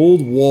 where the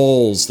old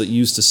walls that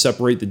used to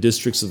separate the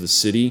districts of the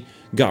city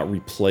got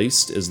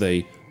replaced as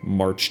they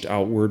marched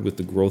outward with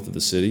the growth of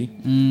the city.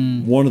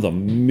 One of the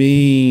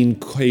main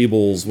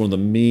cables, one of the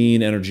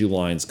main energy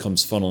lines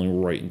comes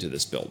funneling right into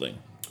this building.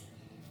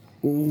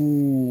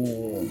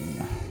 Ooh.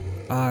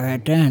 All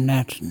right then,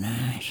 that's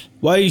nice.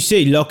 What do you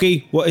see,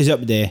 Lucky? What is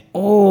up there?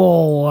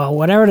 Oh,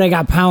 whatever they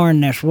got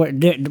powering this,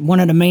 one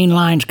of the main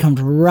lines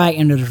comes right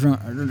into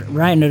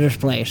this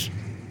place.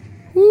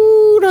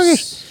 Ooh, doggy.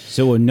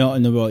 So we're not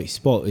in the right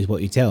spot, is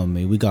what you're telling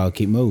me. We gotta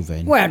keep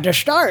moving. We're at the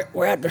start.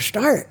 We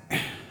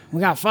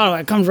gotta follow it.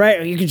 It comes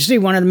right. You can see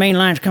one of the main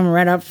lines coming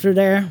right up through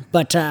there.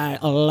 But a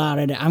lot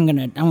of I'm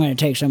gonna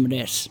take some of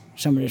this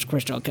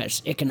crystal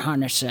because it can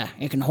harness.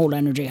 It can hold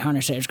energy,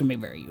 harness it. It's gonna be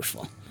very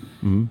useful.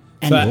 And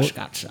it's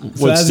got some.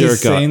 So What's as he's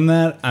Derek got? saying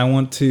that, I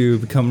want to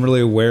become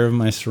really aware of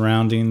my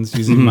surroundings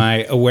using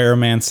my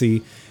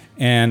awaremancy,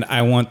 and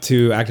I want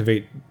to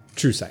activate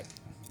True Sight.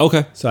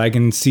 Okay. So I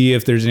can see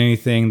if there's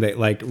anything that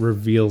like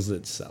reveals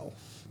itself.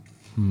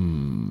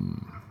 No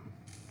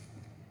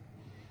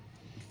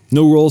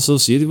roll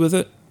associated with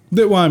it?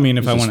 Well, I mean,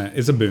 if I want to,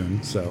 it's a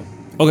boon, so.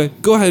 Okay,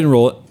 go ahead and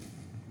roll it.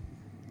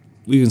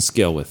 We can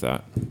scale with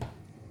that.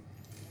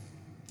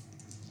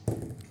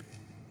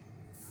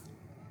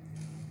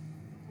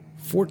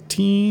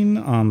 14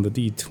 on the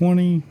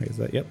D20. Wait, is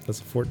that? Yep, that's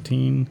a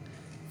 14.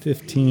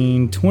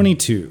 15,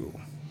 22.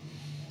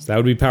 So that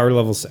would be power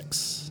level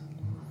 6.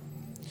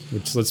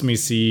 Which lets me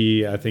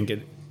see, I think,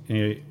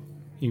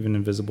 even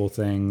invisible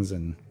things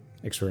and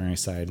extraordinary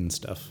sight and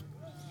stuff.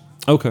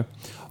 Okay.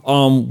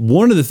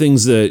 One of the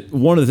things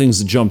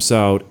that jumps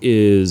out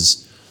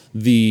is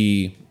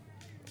the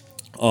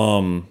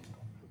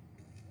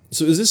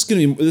so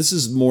this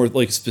is more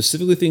like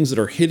specifically things that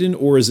are hidden,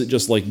 or is it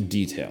just like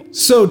details?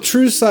 So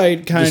True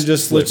Sight kind of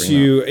just lets flipping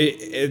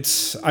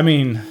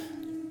you.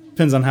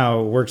 Depends on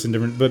how it works in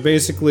different. But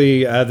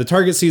basically, the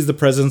target sees the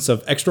presence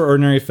of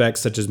extraordinary effects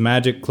such as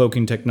magic,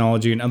 cloaking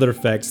technology, and other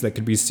effects that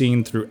could be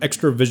seen through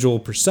extra visual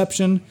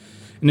perception.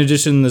 In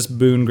addition, this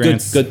boon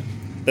grants. Good.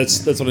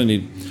 That's what I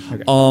need.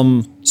 Okay.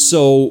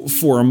 So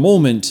for a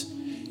moment,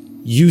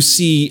 you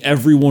see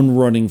everyone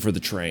running for the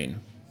train,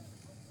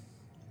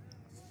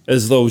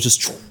 as though it was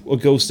just a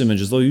ghost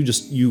image, as though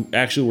you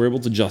actually were able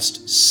to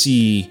just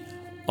see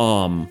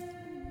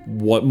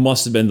what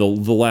must have been the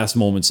last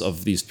moments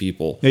of these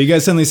people. Yeah, you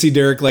guys suddenly see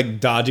Derek like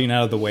dodging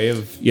out of the way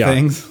of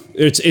things.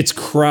 It's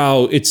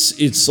crowd.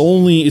 It's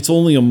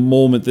only a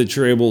moment that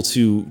you're able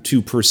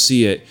to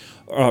perceive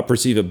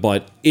it,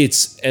 but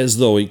it's as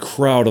though a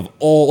crowd of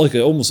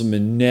almost a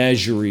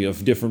menagerie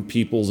of different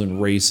peoples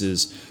and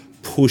races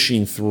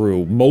pushing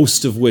through,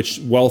 most of which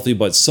wealthy,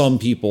 but some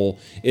people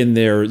in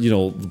there,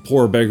 the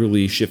poor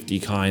beggarly shifty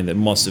kind that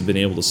must have been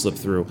able to slip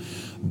through.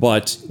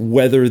 But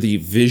whether the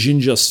vision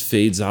just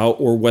fades out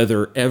or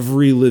whether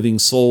every living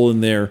soul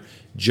in there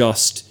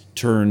just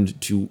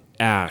turned to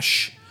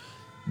ash,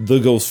 the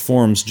ghost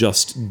forms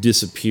just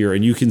disappear,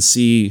 and you can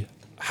see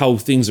how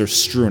things are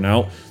strewn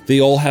out. They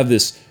all have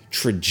this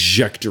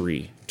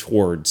trajectory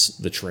towards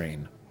the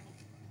train.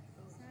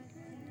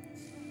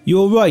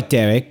 You're right,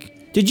 Derek.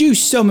 Did you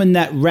summon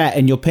that rat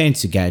in your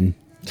pants again?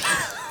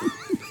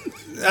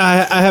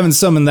 I haven't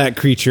summoned that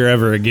creature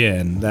ever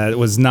again. That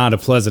was not a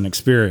pleasant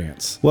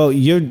experience. Well,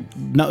 you're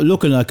not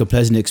looking like a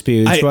pleasant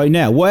experience right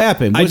now. What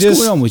happened? What's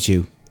going on with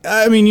you?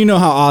 I mean, you know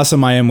how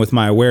awesome I am with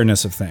my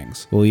awareness of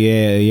things. Well,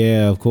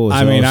 yeah, of course.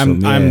 I mean,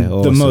 awesome. I'm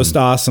awesome. the most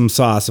awesome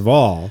sauce of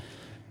all.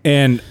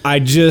 And I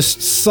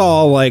just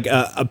saw like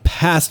a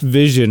past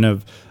vision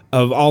of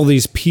all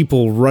these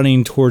people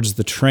running towards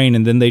the train,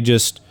 and then they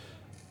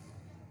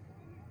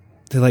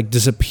like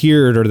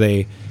disappeared, or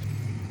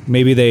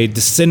maybe they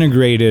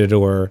disintegrated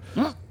or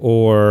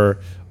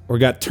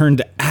got turned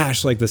to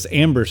ash, like this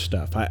amber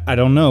stuff. I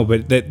don't know,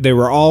 but they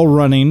were all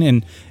running,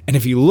 and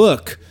if you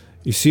look,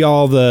 you see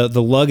all the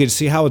luggage,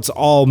 see how it's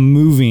all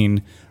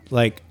moving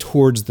like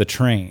towards the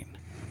train,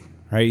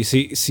 right? You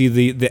see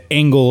the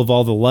angle of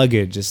all the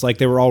luggage. It's like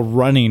they were all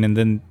running and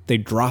then they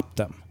dropped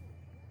them.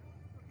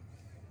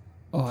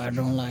 Oh, I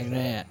don't like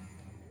that.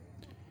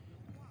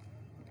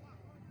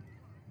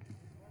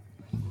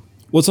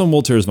 What's on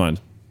Voltaire's mind?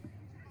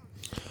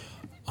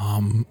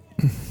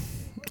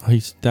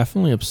 He's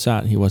definitely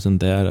upset he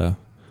wasn't there to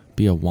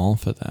be a wall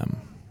for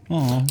them.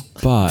 Aw.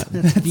 But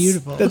That's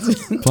beautiful.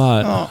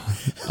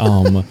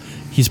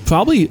 He's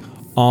probably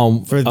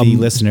For the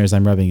listeners,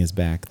 I'm rubbing his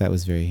back. That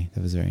was very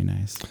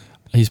nice.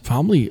 he's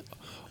probably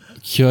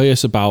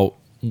curious about,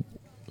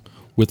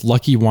 with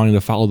Lucky wanting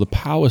to follow the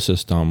power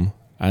system,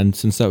 and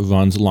since that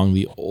runs along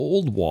the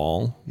old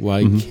wall where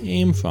I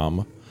came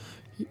from,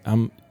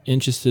 I'm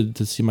interested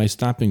to see my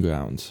stopping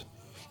grounds.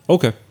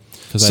 Okay.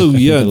 So I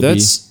think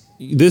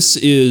this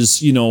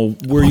is,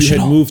 where you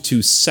had moved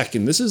to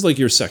second. This is like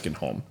your second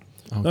home.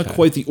 Okay. Not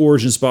quite the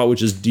origin spot,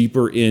 which is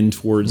deeper in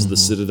towards the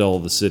citadel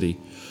of the city.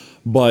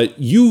 But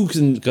you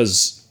can,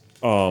 because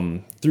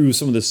through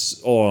some of this,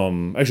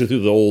 actually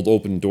through the old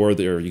open door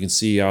there, you can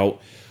see out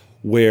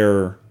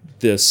where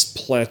this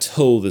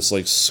plateau, this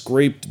like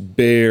scraped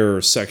bare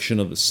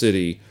section of the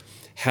city,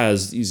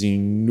 has these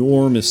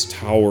enormous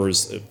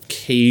towers,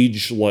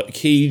 caged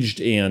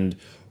and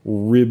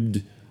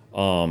ribbed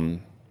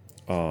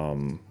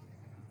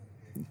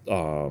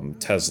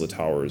Tesla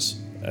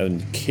towers,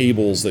 and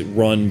cables that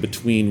run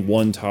between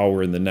one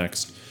tower and the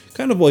next,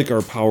 kind of like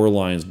our power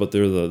lines, but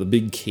they're the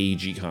big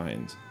cagey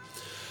kind.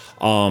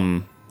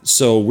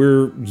 So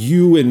where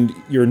you and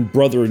your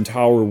brother in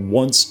tower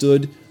once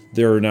stood,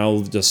 there are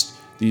now just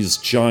these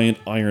giant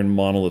iron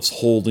monoliths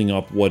holding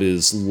up what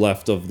is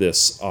left of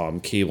this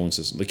cabling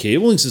system. The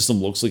cabling system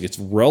looks like it's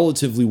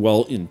relatively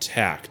well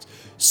intact.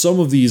 Some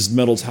of these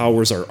metal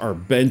towers are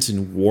bent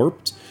and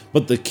warped,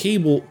 but the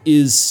cable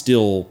is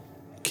still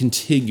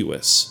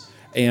contiguous.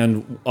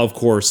 And, of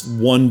course,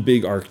 one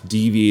big arc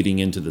deviating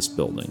into this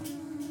building.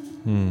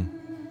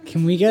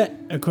 Can we get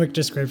a quick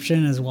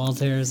description as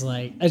Walter's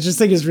like... I just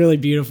think it's really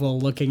beautiful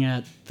looking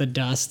at the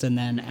dust and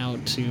then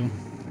out to...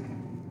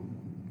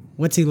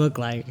 What's he look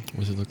like? What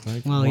does it look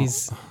like? While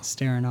he's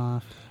staring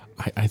off.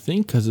 I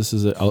think because this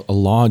is a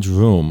large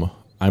room,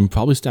 I'm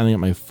probably standing at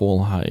my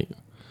full height,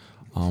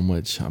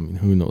 which, I mean,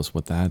 who knows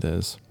what that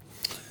is.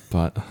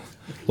 But...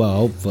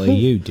 Well, hopefully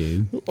you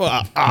do.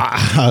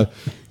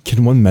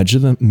 Can one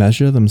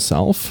measure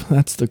themselves?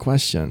 That's the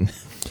question.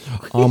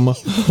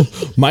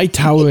 My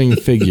towering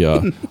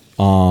figure,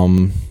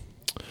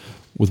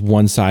 with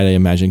one side I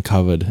imagine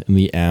covered in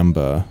the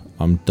amber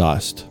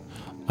dust,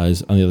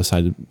 is on the other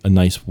side a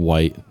nice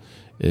white,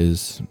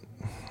 is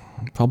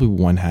probably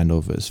one hand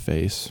over his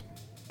face,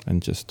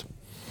 and just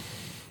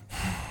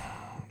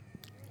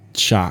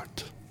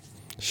shocked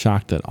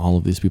that all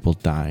of these people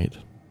died.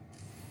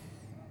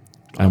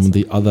 And with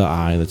the other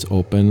eye that's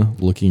open,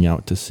 looking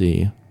out to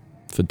sea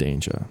for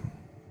danger.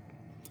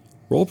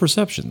 Roll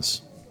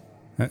perceptions.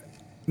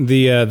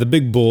 The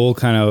big bull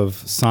kind of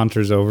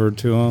saunters over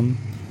to him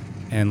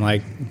and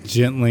like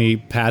gently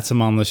pats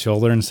him on the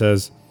shoulder and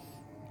says,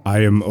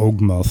 "I am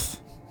Ogmuth."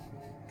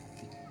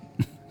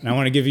 And I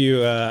want to give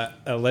you a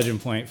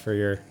legend point for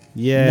your.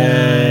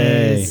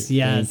 Yay! Nice.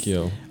 Yes. Thank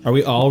you. Are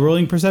we all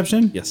rolling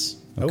perception? Yes.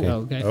 Okay.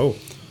 Oh, okay. Oh.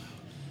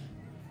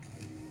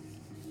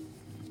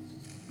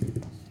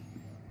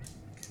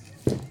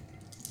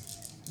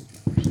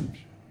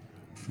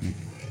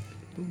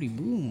 Booty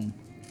boom.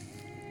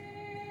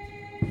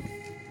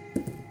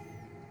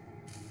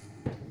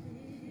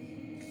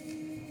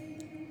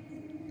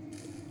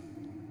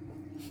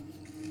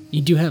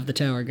 You do have the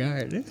tower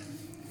guard.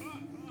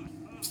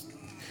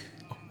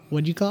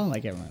 What'd you call him? I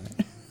can't remember.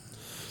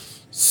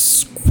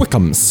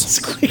 Squickums.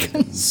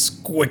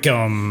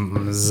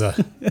 Squickums.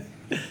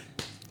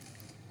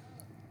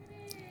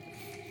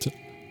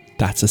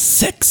 That's a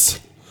 6.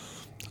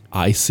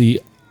 I see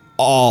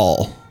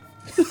all.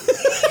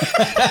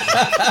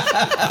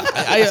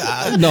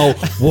 No,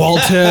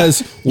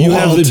 Waltez. You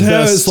have the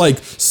best- like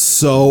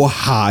so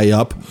high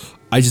up.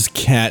 I just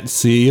can't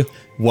see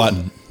what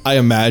I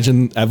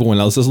imagine everyone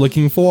else is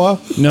looking for.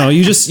 No,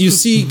 you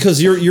see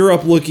because you're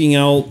up looking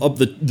out up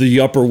the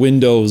upper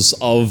windows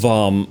of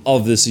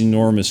this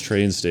enormous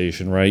train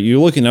station, right? You're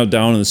looking out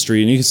down in the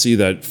street and you can see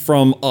that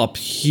from up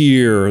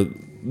here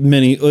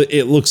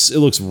it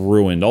looks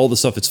ruined. All the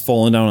stuff that's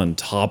fallen down on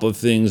top of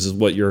things is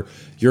what you're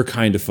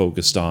kind of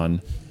focused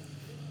on.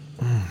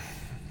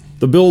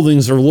 The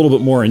buildings are a little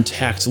bit more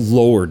intact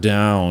lower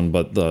down,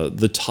 but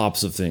the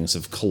tops of things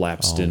have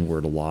collapsed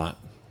inward a lot.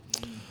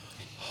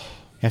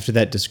 After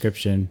that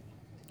description,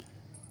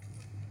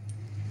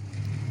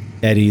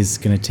 Eddie's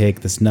going to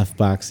take the snuff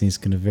box and he's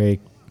going to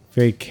very,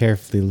 very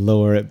carefully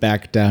lower it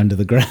back down to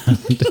the ground. I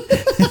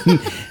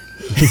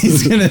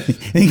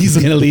think he's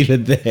going to leave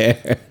it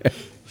there.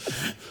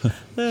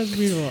 That's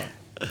beautiful.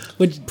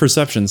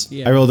 Perceptions.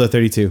 Yeah. I rolled a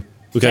 32.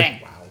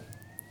 Okay.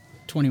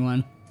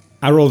 21.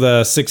 I rolled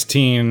a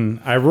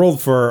 16. I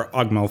rolled for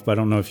Ogmouth, but I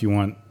don't know if you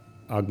want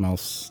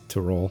Ogmouth to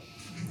roll.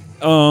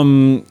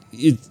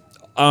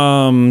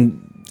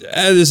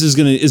 This is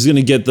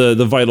gonna get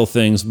the vital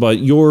things, but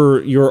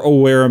your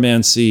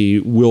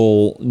awaremancy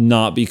will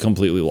not be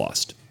completely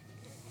lost.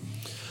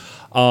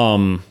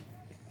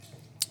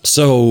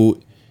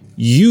 So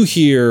you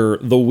hear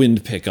the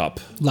wind pick up.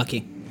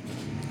 Lucky.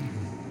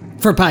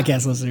 For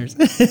podcast listeners.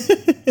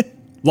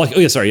 Lucky, oh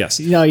yeah, sorry, yes.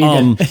 No,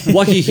 you're good.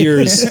 Lucky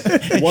hears.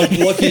 Lucky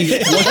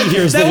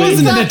hears the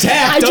wind. an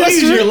attack. Don't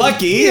use your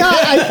lucky. Yeah,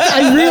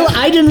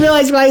 I didn't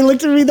realize why he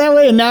looked at me that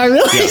way, and now I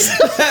realize.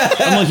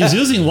 I'm like, he's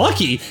using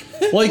lucky.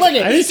 Like Look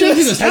at- I didn't see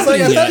anything was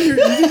happening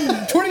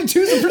yet. 22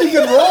 is a pretty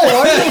good roll.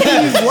 Why do you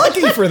think he's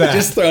lucky for that?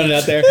 Just throwing it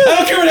out there. I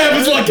don't care what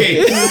happens,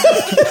 lucky.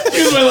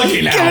 Here's my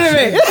lucky now.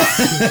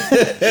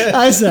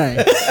 I'm sorry.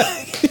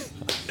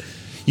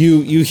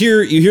 You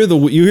hear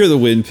the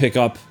wind pick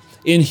up.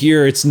 In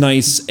here, it's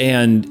nice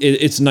and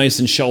it's nice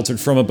and sheltered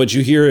from it, but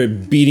you hear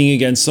it beating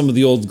against some of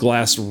the old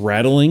glass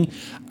rattling,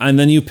 and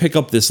then you pick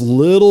up this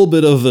little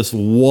bit of this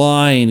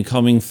whine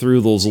coming through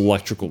those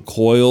electrical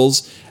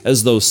coils,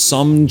 as though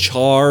some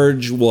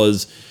charge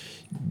was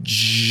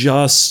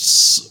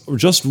just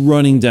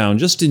running down,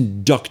 just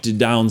inducted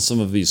down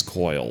some of these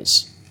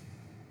coils.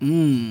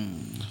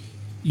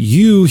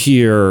 You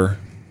hear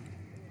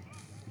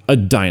a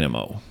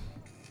dynamo.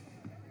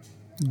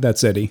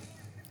 That's Eddie.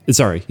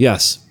 Sorry,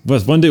 yes.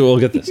 But one day we'll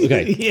get this.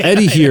 Okay.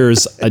 Eddie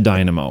hears a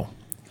dynamo.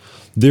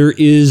 There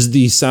is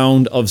the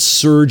sound of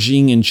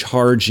surging and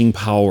charging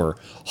power,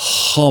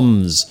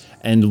 hums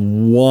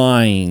and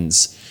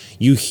whines.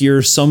 You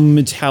hear some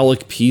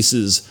metallic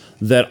pieces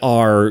that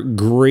are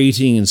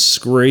grating and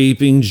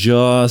scraping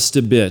just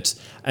a bit.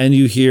 And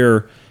you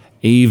hear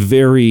a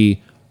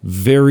very,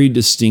 very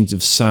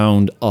distinctive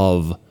sound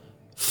of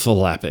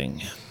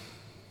flapping.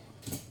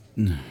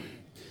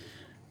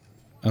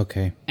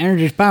 Okay.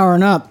 Energy's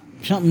powering up.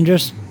 Something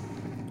just.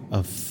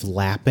 Of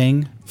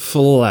flapping.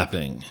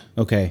 Flapping.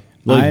 Okay.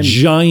 Like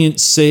giant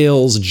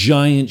sails,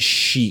 giant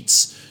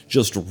sheets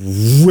just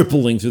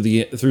rippling through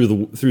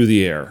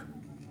the air.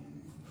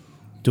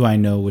 Do I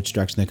know which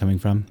direction they're coming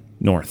from?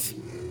 North.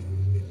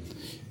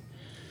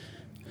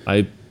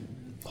 I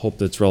hope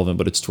that's relevant,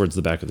 but it's towards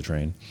the back of the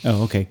train.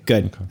 Oh, okay.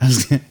 Good.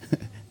 The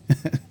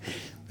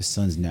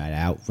sun's not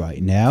out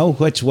right now.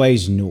 Which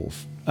way's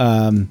north?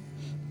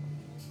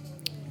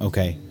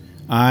 Okay.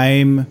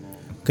 I'm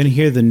going to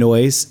hear the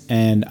noise,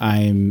 and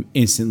I'm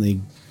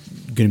instantly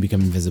going to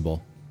become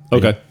invisible.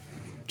 Okay.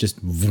 Just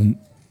vroom,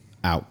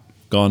 out.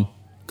 Gone.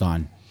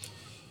 Gone.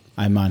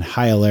 I'm on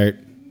high alert.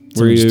 Where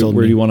Someone just told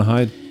do me. you want to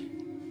hide?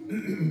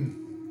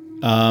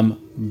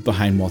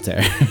 Behind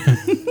Walter.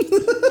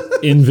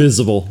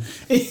 Invisible.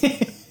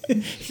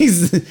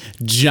 He's a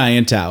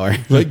giant tower.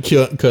 Like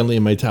currently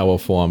in my tower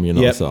form, you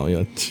know. Yep. So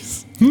yeah.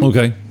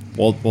 Okay.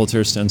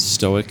 Walter stands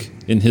stoic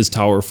in his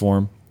tower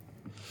form.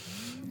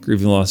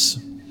 Grieving loss.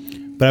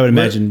 But I would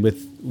imagine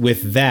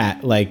with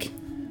that, like,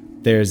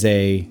 there's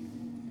a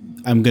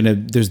I'm gonna.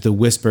 There's the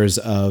whispers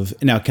of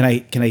now. Can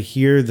I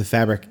hear the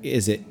fabric?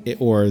 Is it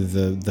or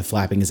the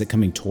flapping? Is it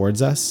coming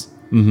towards us?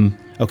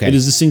 Mm-hmm. Okay. It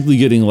is distinctly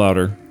getting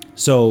louder.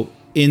 So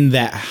in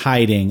that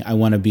hiding, I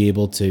want to be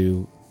able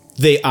to.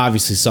 They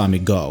obviously saw me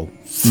go,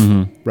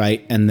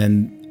 right? And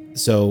then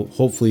so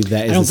hopefully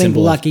that is. I don't a think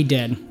symbol Lucky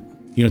did.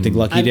 You don't think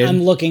Lucky did?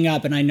 I'm looking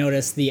up and I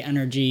noticed the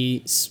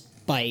energy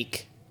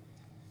spike.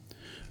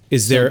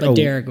 Is there? But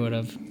Derek would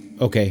have.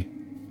 Okay.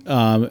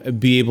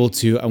 Be able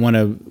to. I want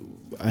to.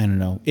 I don't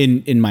know.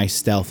 In my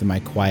stealth, in my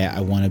quiet,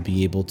 I want to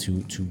be able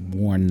to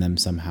warn them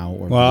somehow.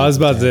 Or Well, I was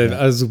about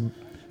to.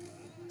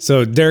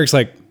 So Derek's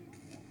like,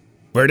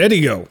 where did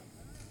he go?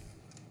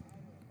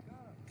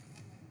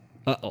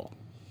 Uh-oh.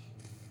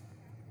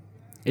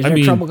 Is there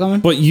trouble coming?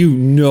 But you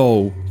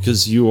know,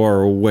 because you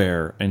are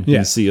aware and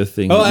can see a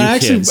thing. Oh, that you and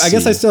actually, can't I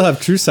guess I see. still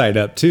have True Sight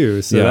up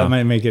too, so Yeah. that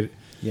might make it.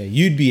 Yeah,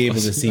 you'd be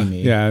able to see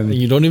me. Yeah,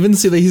 You don't even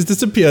see that he's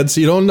disappeared, so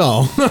you don't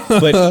know.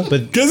 but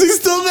Because he's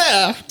still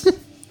there.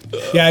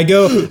 yeah. I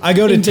go to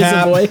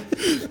tap.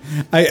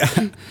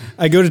 Invisible.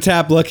 I go to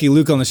tap Lucky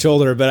Luke on the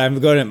shoulder, but I'm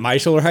going at my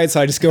shoulder height, so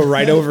I just go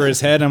right over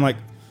his head. I'm like,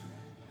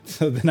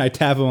 so then I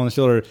tap him on the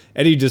shoulder.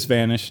 Eddie just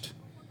vanished.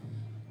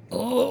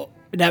 Oh,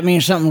 that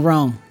means something's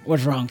wrong.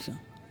 What's wrong?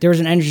 There was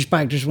an energy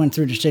spike just went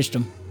through the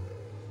system.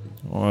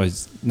 Oh,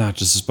 it's not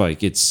just a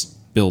spike; it's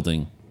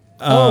building.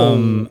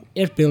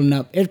 It's building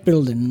up. It's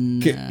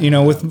building. You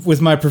know,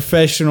 with my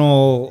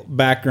professional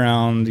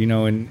background, you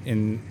know,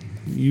 in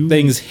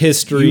things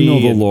history, You know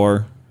the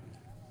lore.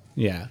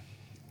 Yeah.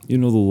 You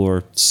know the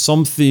lore.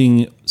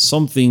 Something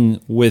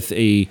with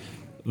a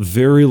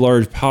very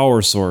large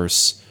power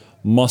source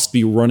must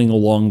be running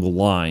along the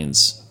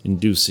lines,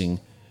 inducing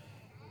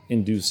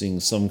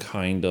some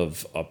kind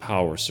of a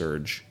power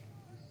surge.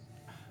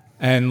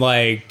 And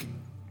like,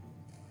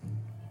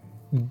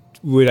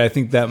 would I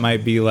think that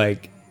might be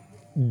like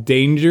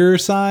danger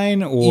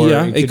sign, or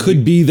Yeah, it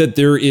could be that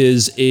there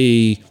is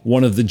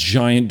one of the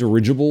giant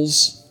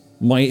dirigibles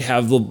might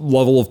have the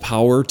level of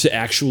power to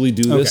actually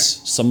do this.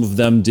 Okay. Some of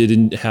them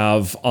didn't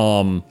have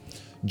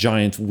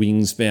giant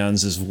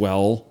wingspans as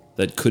well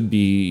that could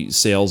be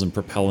sails and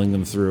propelling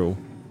them through.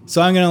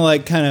 So I'm gonna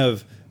like kind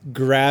of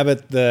grab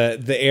at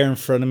the air in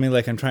front of me,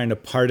 like I'm trying to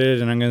part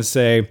it, and I'm gonna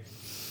say,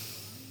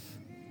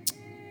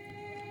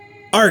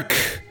 Ark,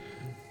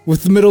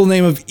 with the middle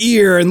name of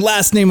Ear and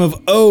last name of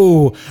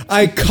O,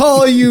 I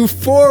call you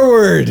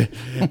forward.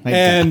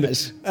 And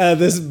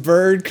this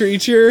bird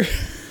creature,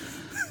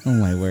 oh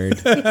my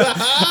word!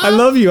 I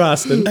love you,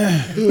 Austin.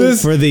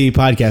 For the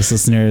podcast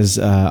listeners,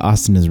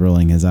 Austin is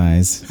rolling his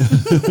eyes.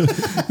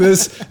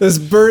 This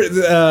bird,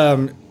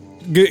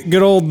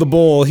 good old the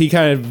bull, he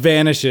kind of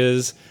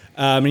vanishes,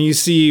 and you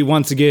see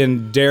once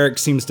again Derek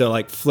seems to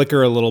like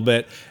flicker a little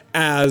bit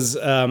as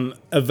not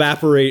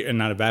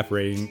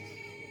evaporating.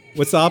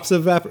 What's the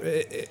opposite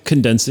of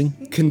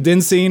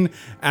condensing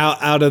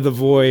out of the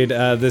void?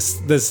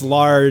 This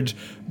large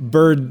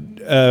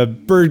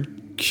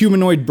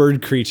humanoid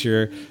bird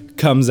creature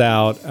comes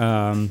out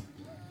and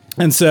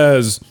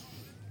says,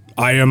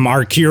 "I am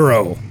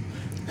Arkiro,"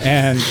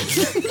 and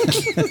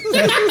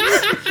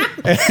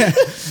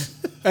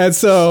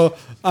so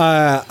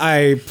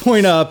I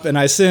point up and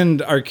I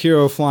send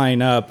Arkiro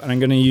flying up, and I'm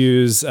going to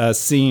use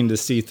Scene to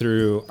see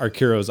through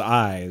Arkiro's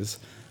eyes.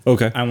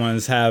 Okay. I want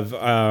to have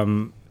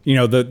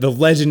the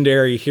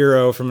legendary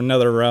hero from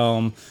another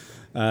realm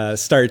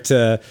start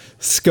to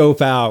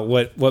scope out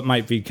what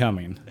might be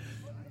coming.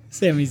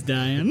 Sammy's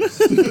dying.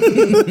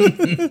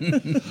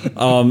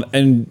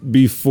 And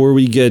before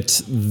we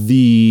get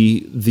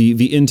the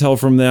intel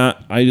from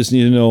that, I just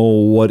need to know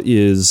what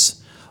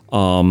is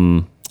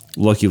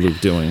Lucky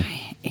Luke doing.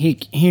 He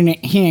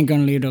ain't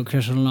gonna leave no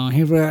crystal alone.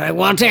 He's like,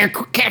 "Well,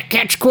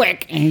 catch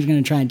quick," and he's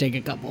gonna try and take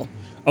a couple.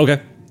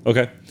 Okay.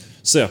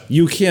 So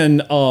you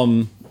can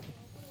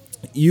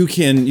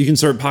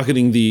start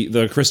pocketing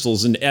the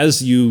crystals, and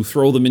as you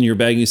throw them in your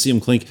bag and you see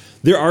them clink,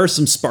 there are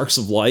some sparks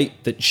of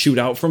light that shoot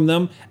out from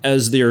them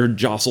as they're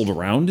jostled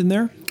around in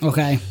there.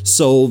 Okay.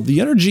 So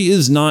the energy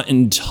is not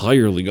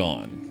entirely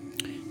gone.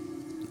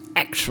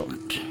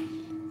 Excellent.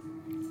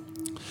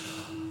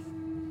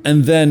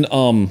 And then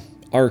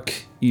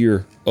Arc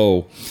Ear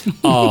O.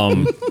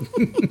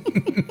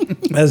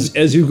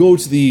 As you go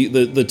to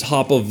the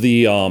top of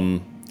the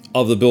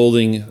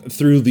building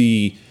through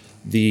the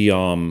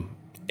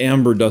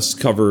amber dust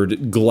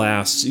covered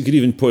glass, you could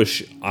even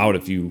push out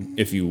if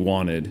you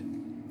wanted.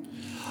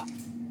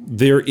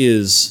 There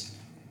is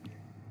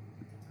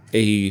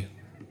a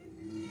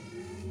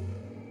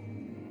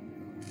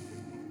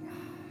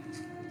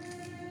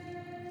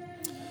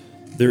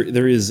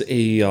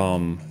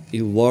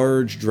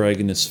large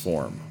dragoness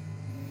form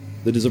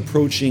that is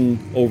approaching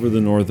over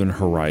the northern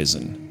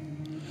horizon.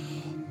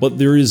 But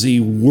there is a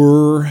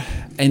whir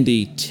and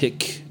a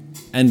tick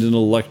and an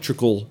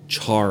electrical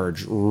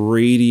charge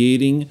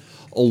radiating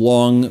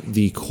along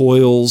the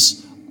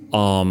coils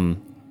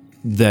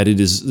that it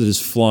is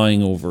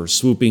flying over,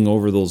 swooping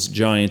over those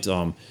giant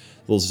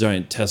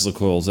Tesla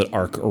coils that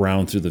arc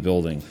around through the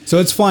building. So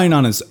it's flying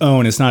on its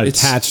own. It's not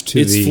attached to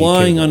It's the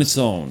flying cable. on its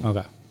own.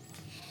 Okay.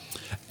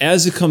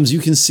 as it comes, you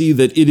can see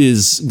that it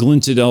is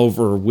glinted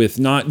over with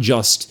not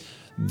just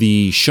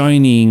the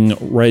shining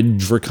red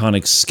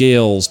draconic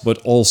scales, but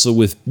also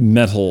with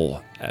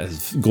metal,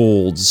 as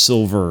gold,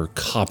 silver,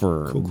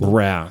 copper,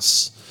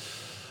 brass,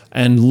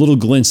 and little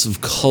glints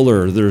of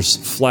color. There's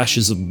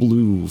flashes of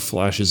blue,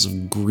 flashes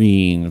of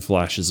green,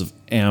 flashes of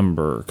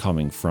amber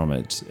coming from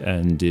it,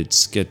 and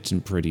it's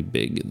getting pretty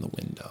big in the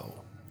window.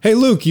 Hey,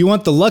 Luke, you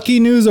want the lucky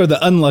news or the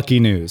unlucky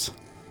news?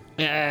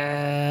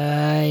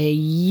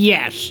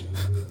 Yes.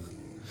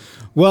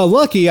 Well,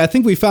 lucky, I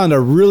think we found a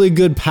really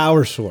good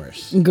power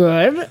source.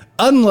 Good.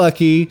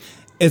 Unlucky,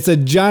 it's a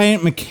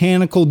giant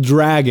mechanical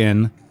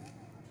dragon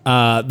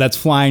that's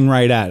flying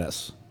right at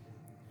us.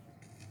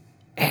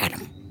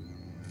 Adam.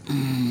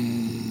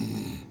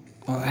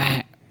 All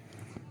right.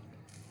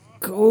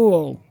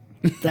 Cool.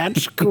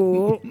 That's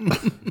cool.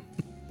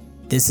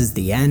 This is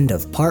the end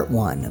of part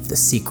 1 of The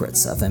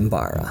Secrets of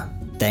Embara.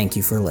 Thank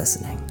you for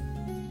listening.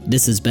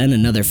 This has been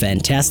another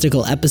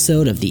fantastical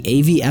episode of the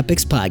AV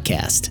Epics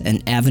Podcast,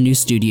 an Avenue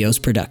Studios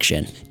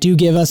production. Do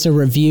give us a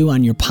review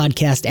on your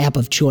podcast app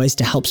of choice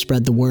to help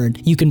spread the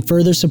word. You can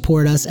further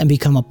support us and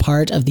become a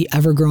part of the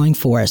ever-growing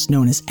forest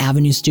known as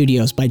Avenue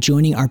Studios by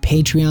joining our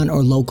Patreon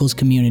or Locals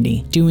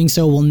community. Doing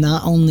so will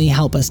not only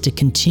help us to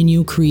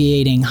continue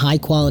creating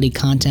high-quality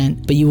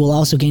content, but you will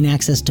also gain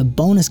access to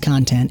bonus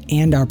content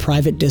and our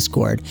private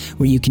Discord,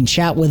 where you can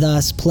chat with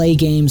us, play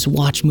games,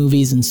 watch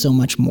movies, and so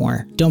much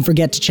more. Don't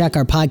forget to check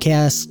our podcast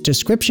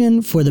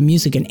description for the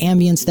music and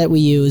ambience that we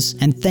use,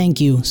 and thank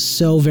you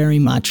so very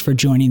much for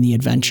joining the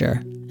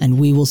adventure, and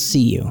we will see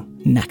you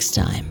next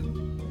time.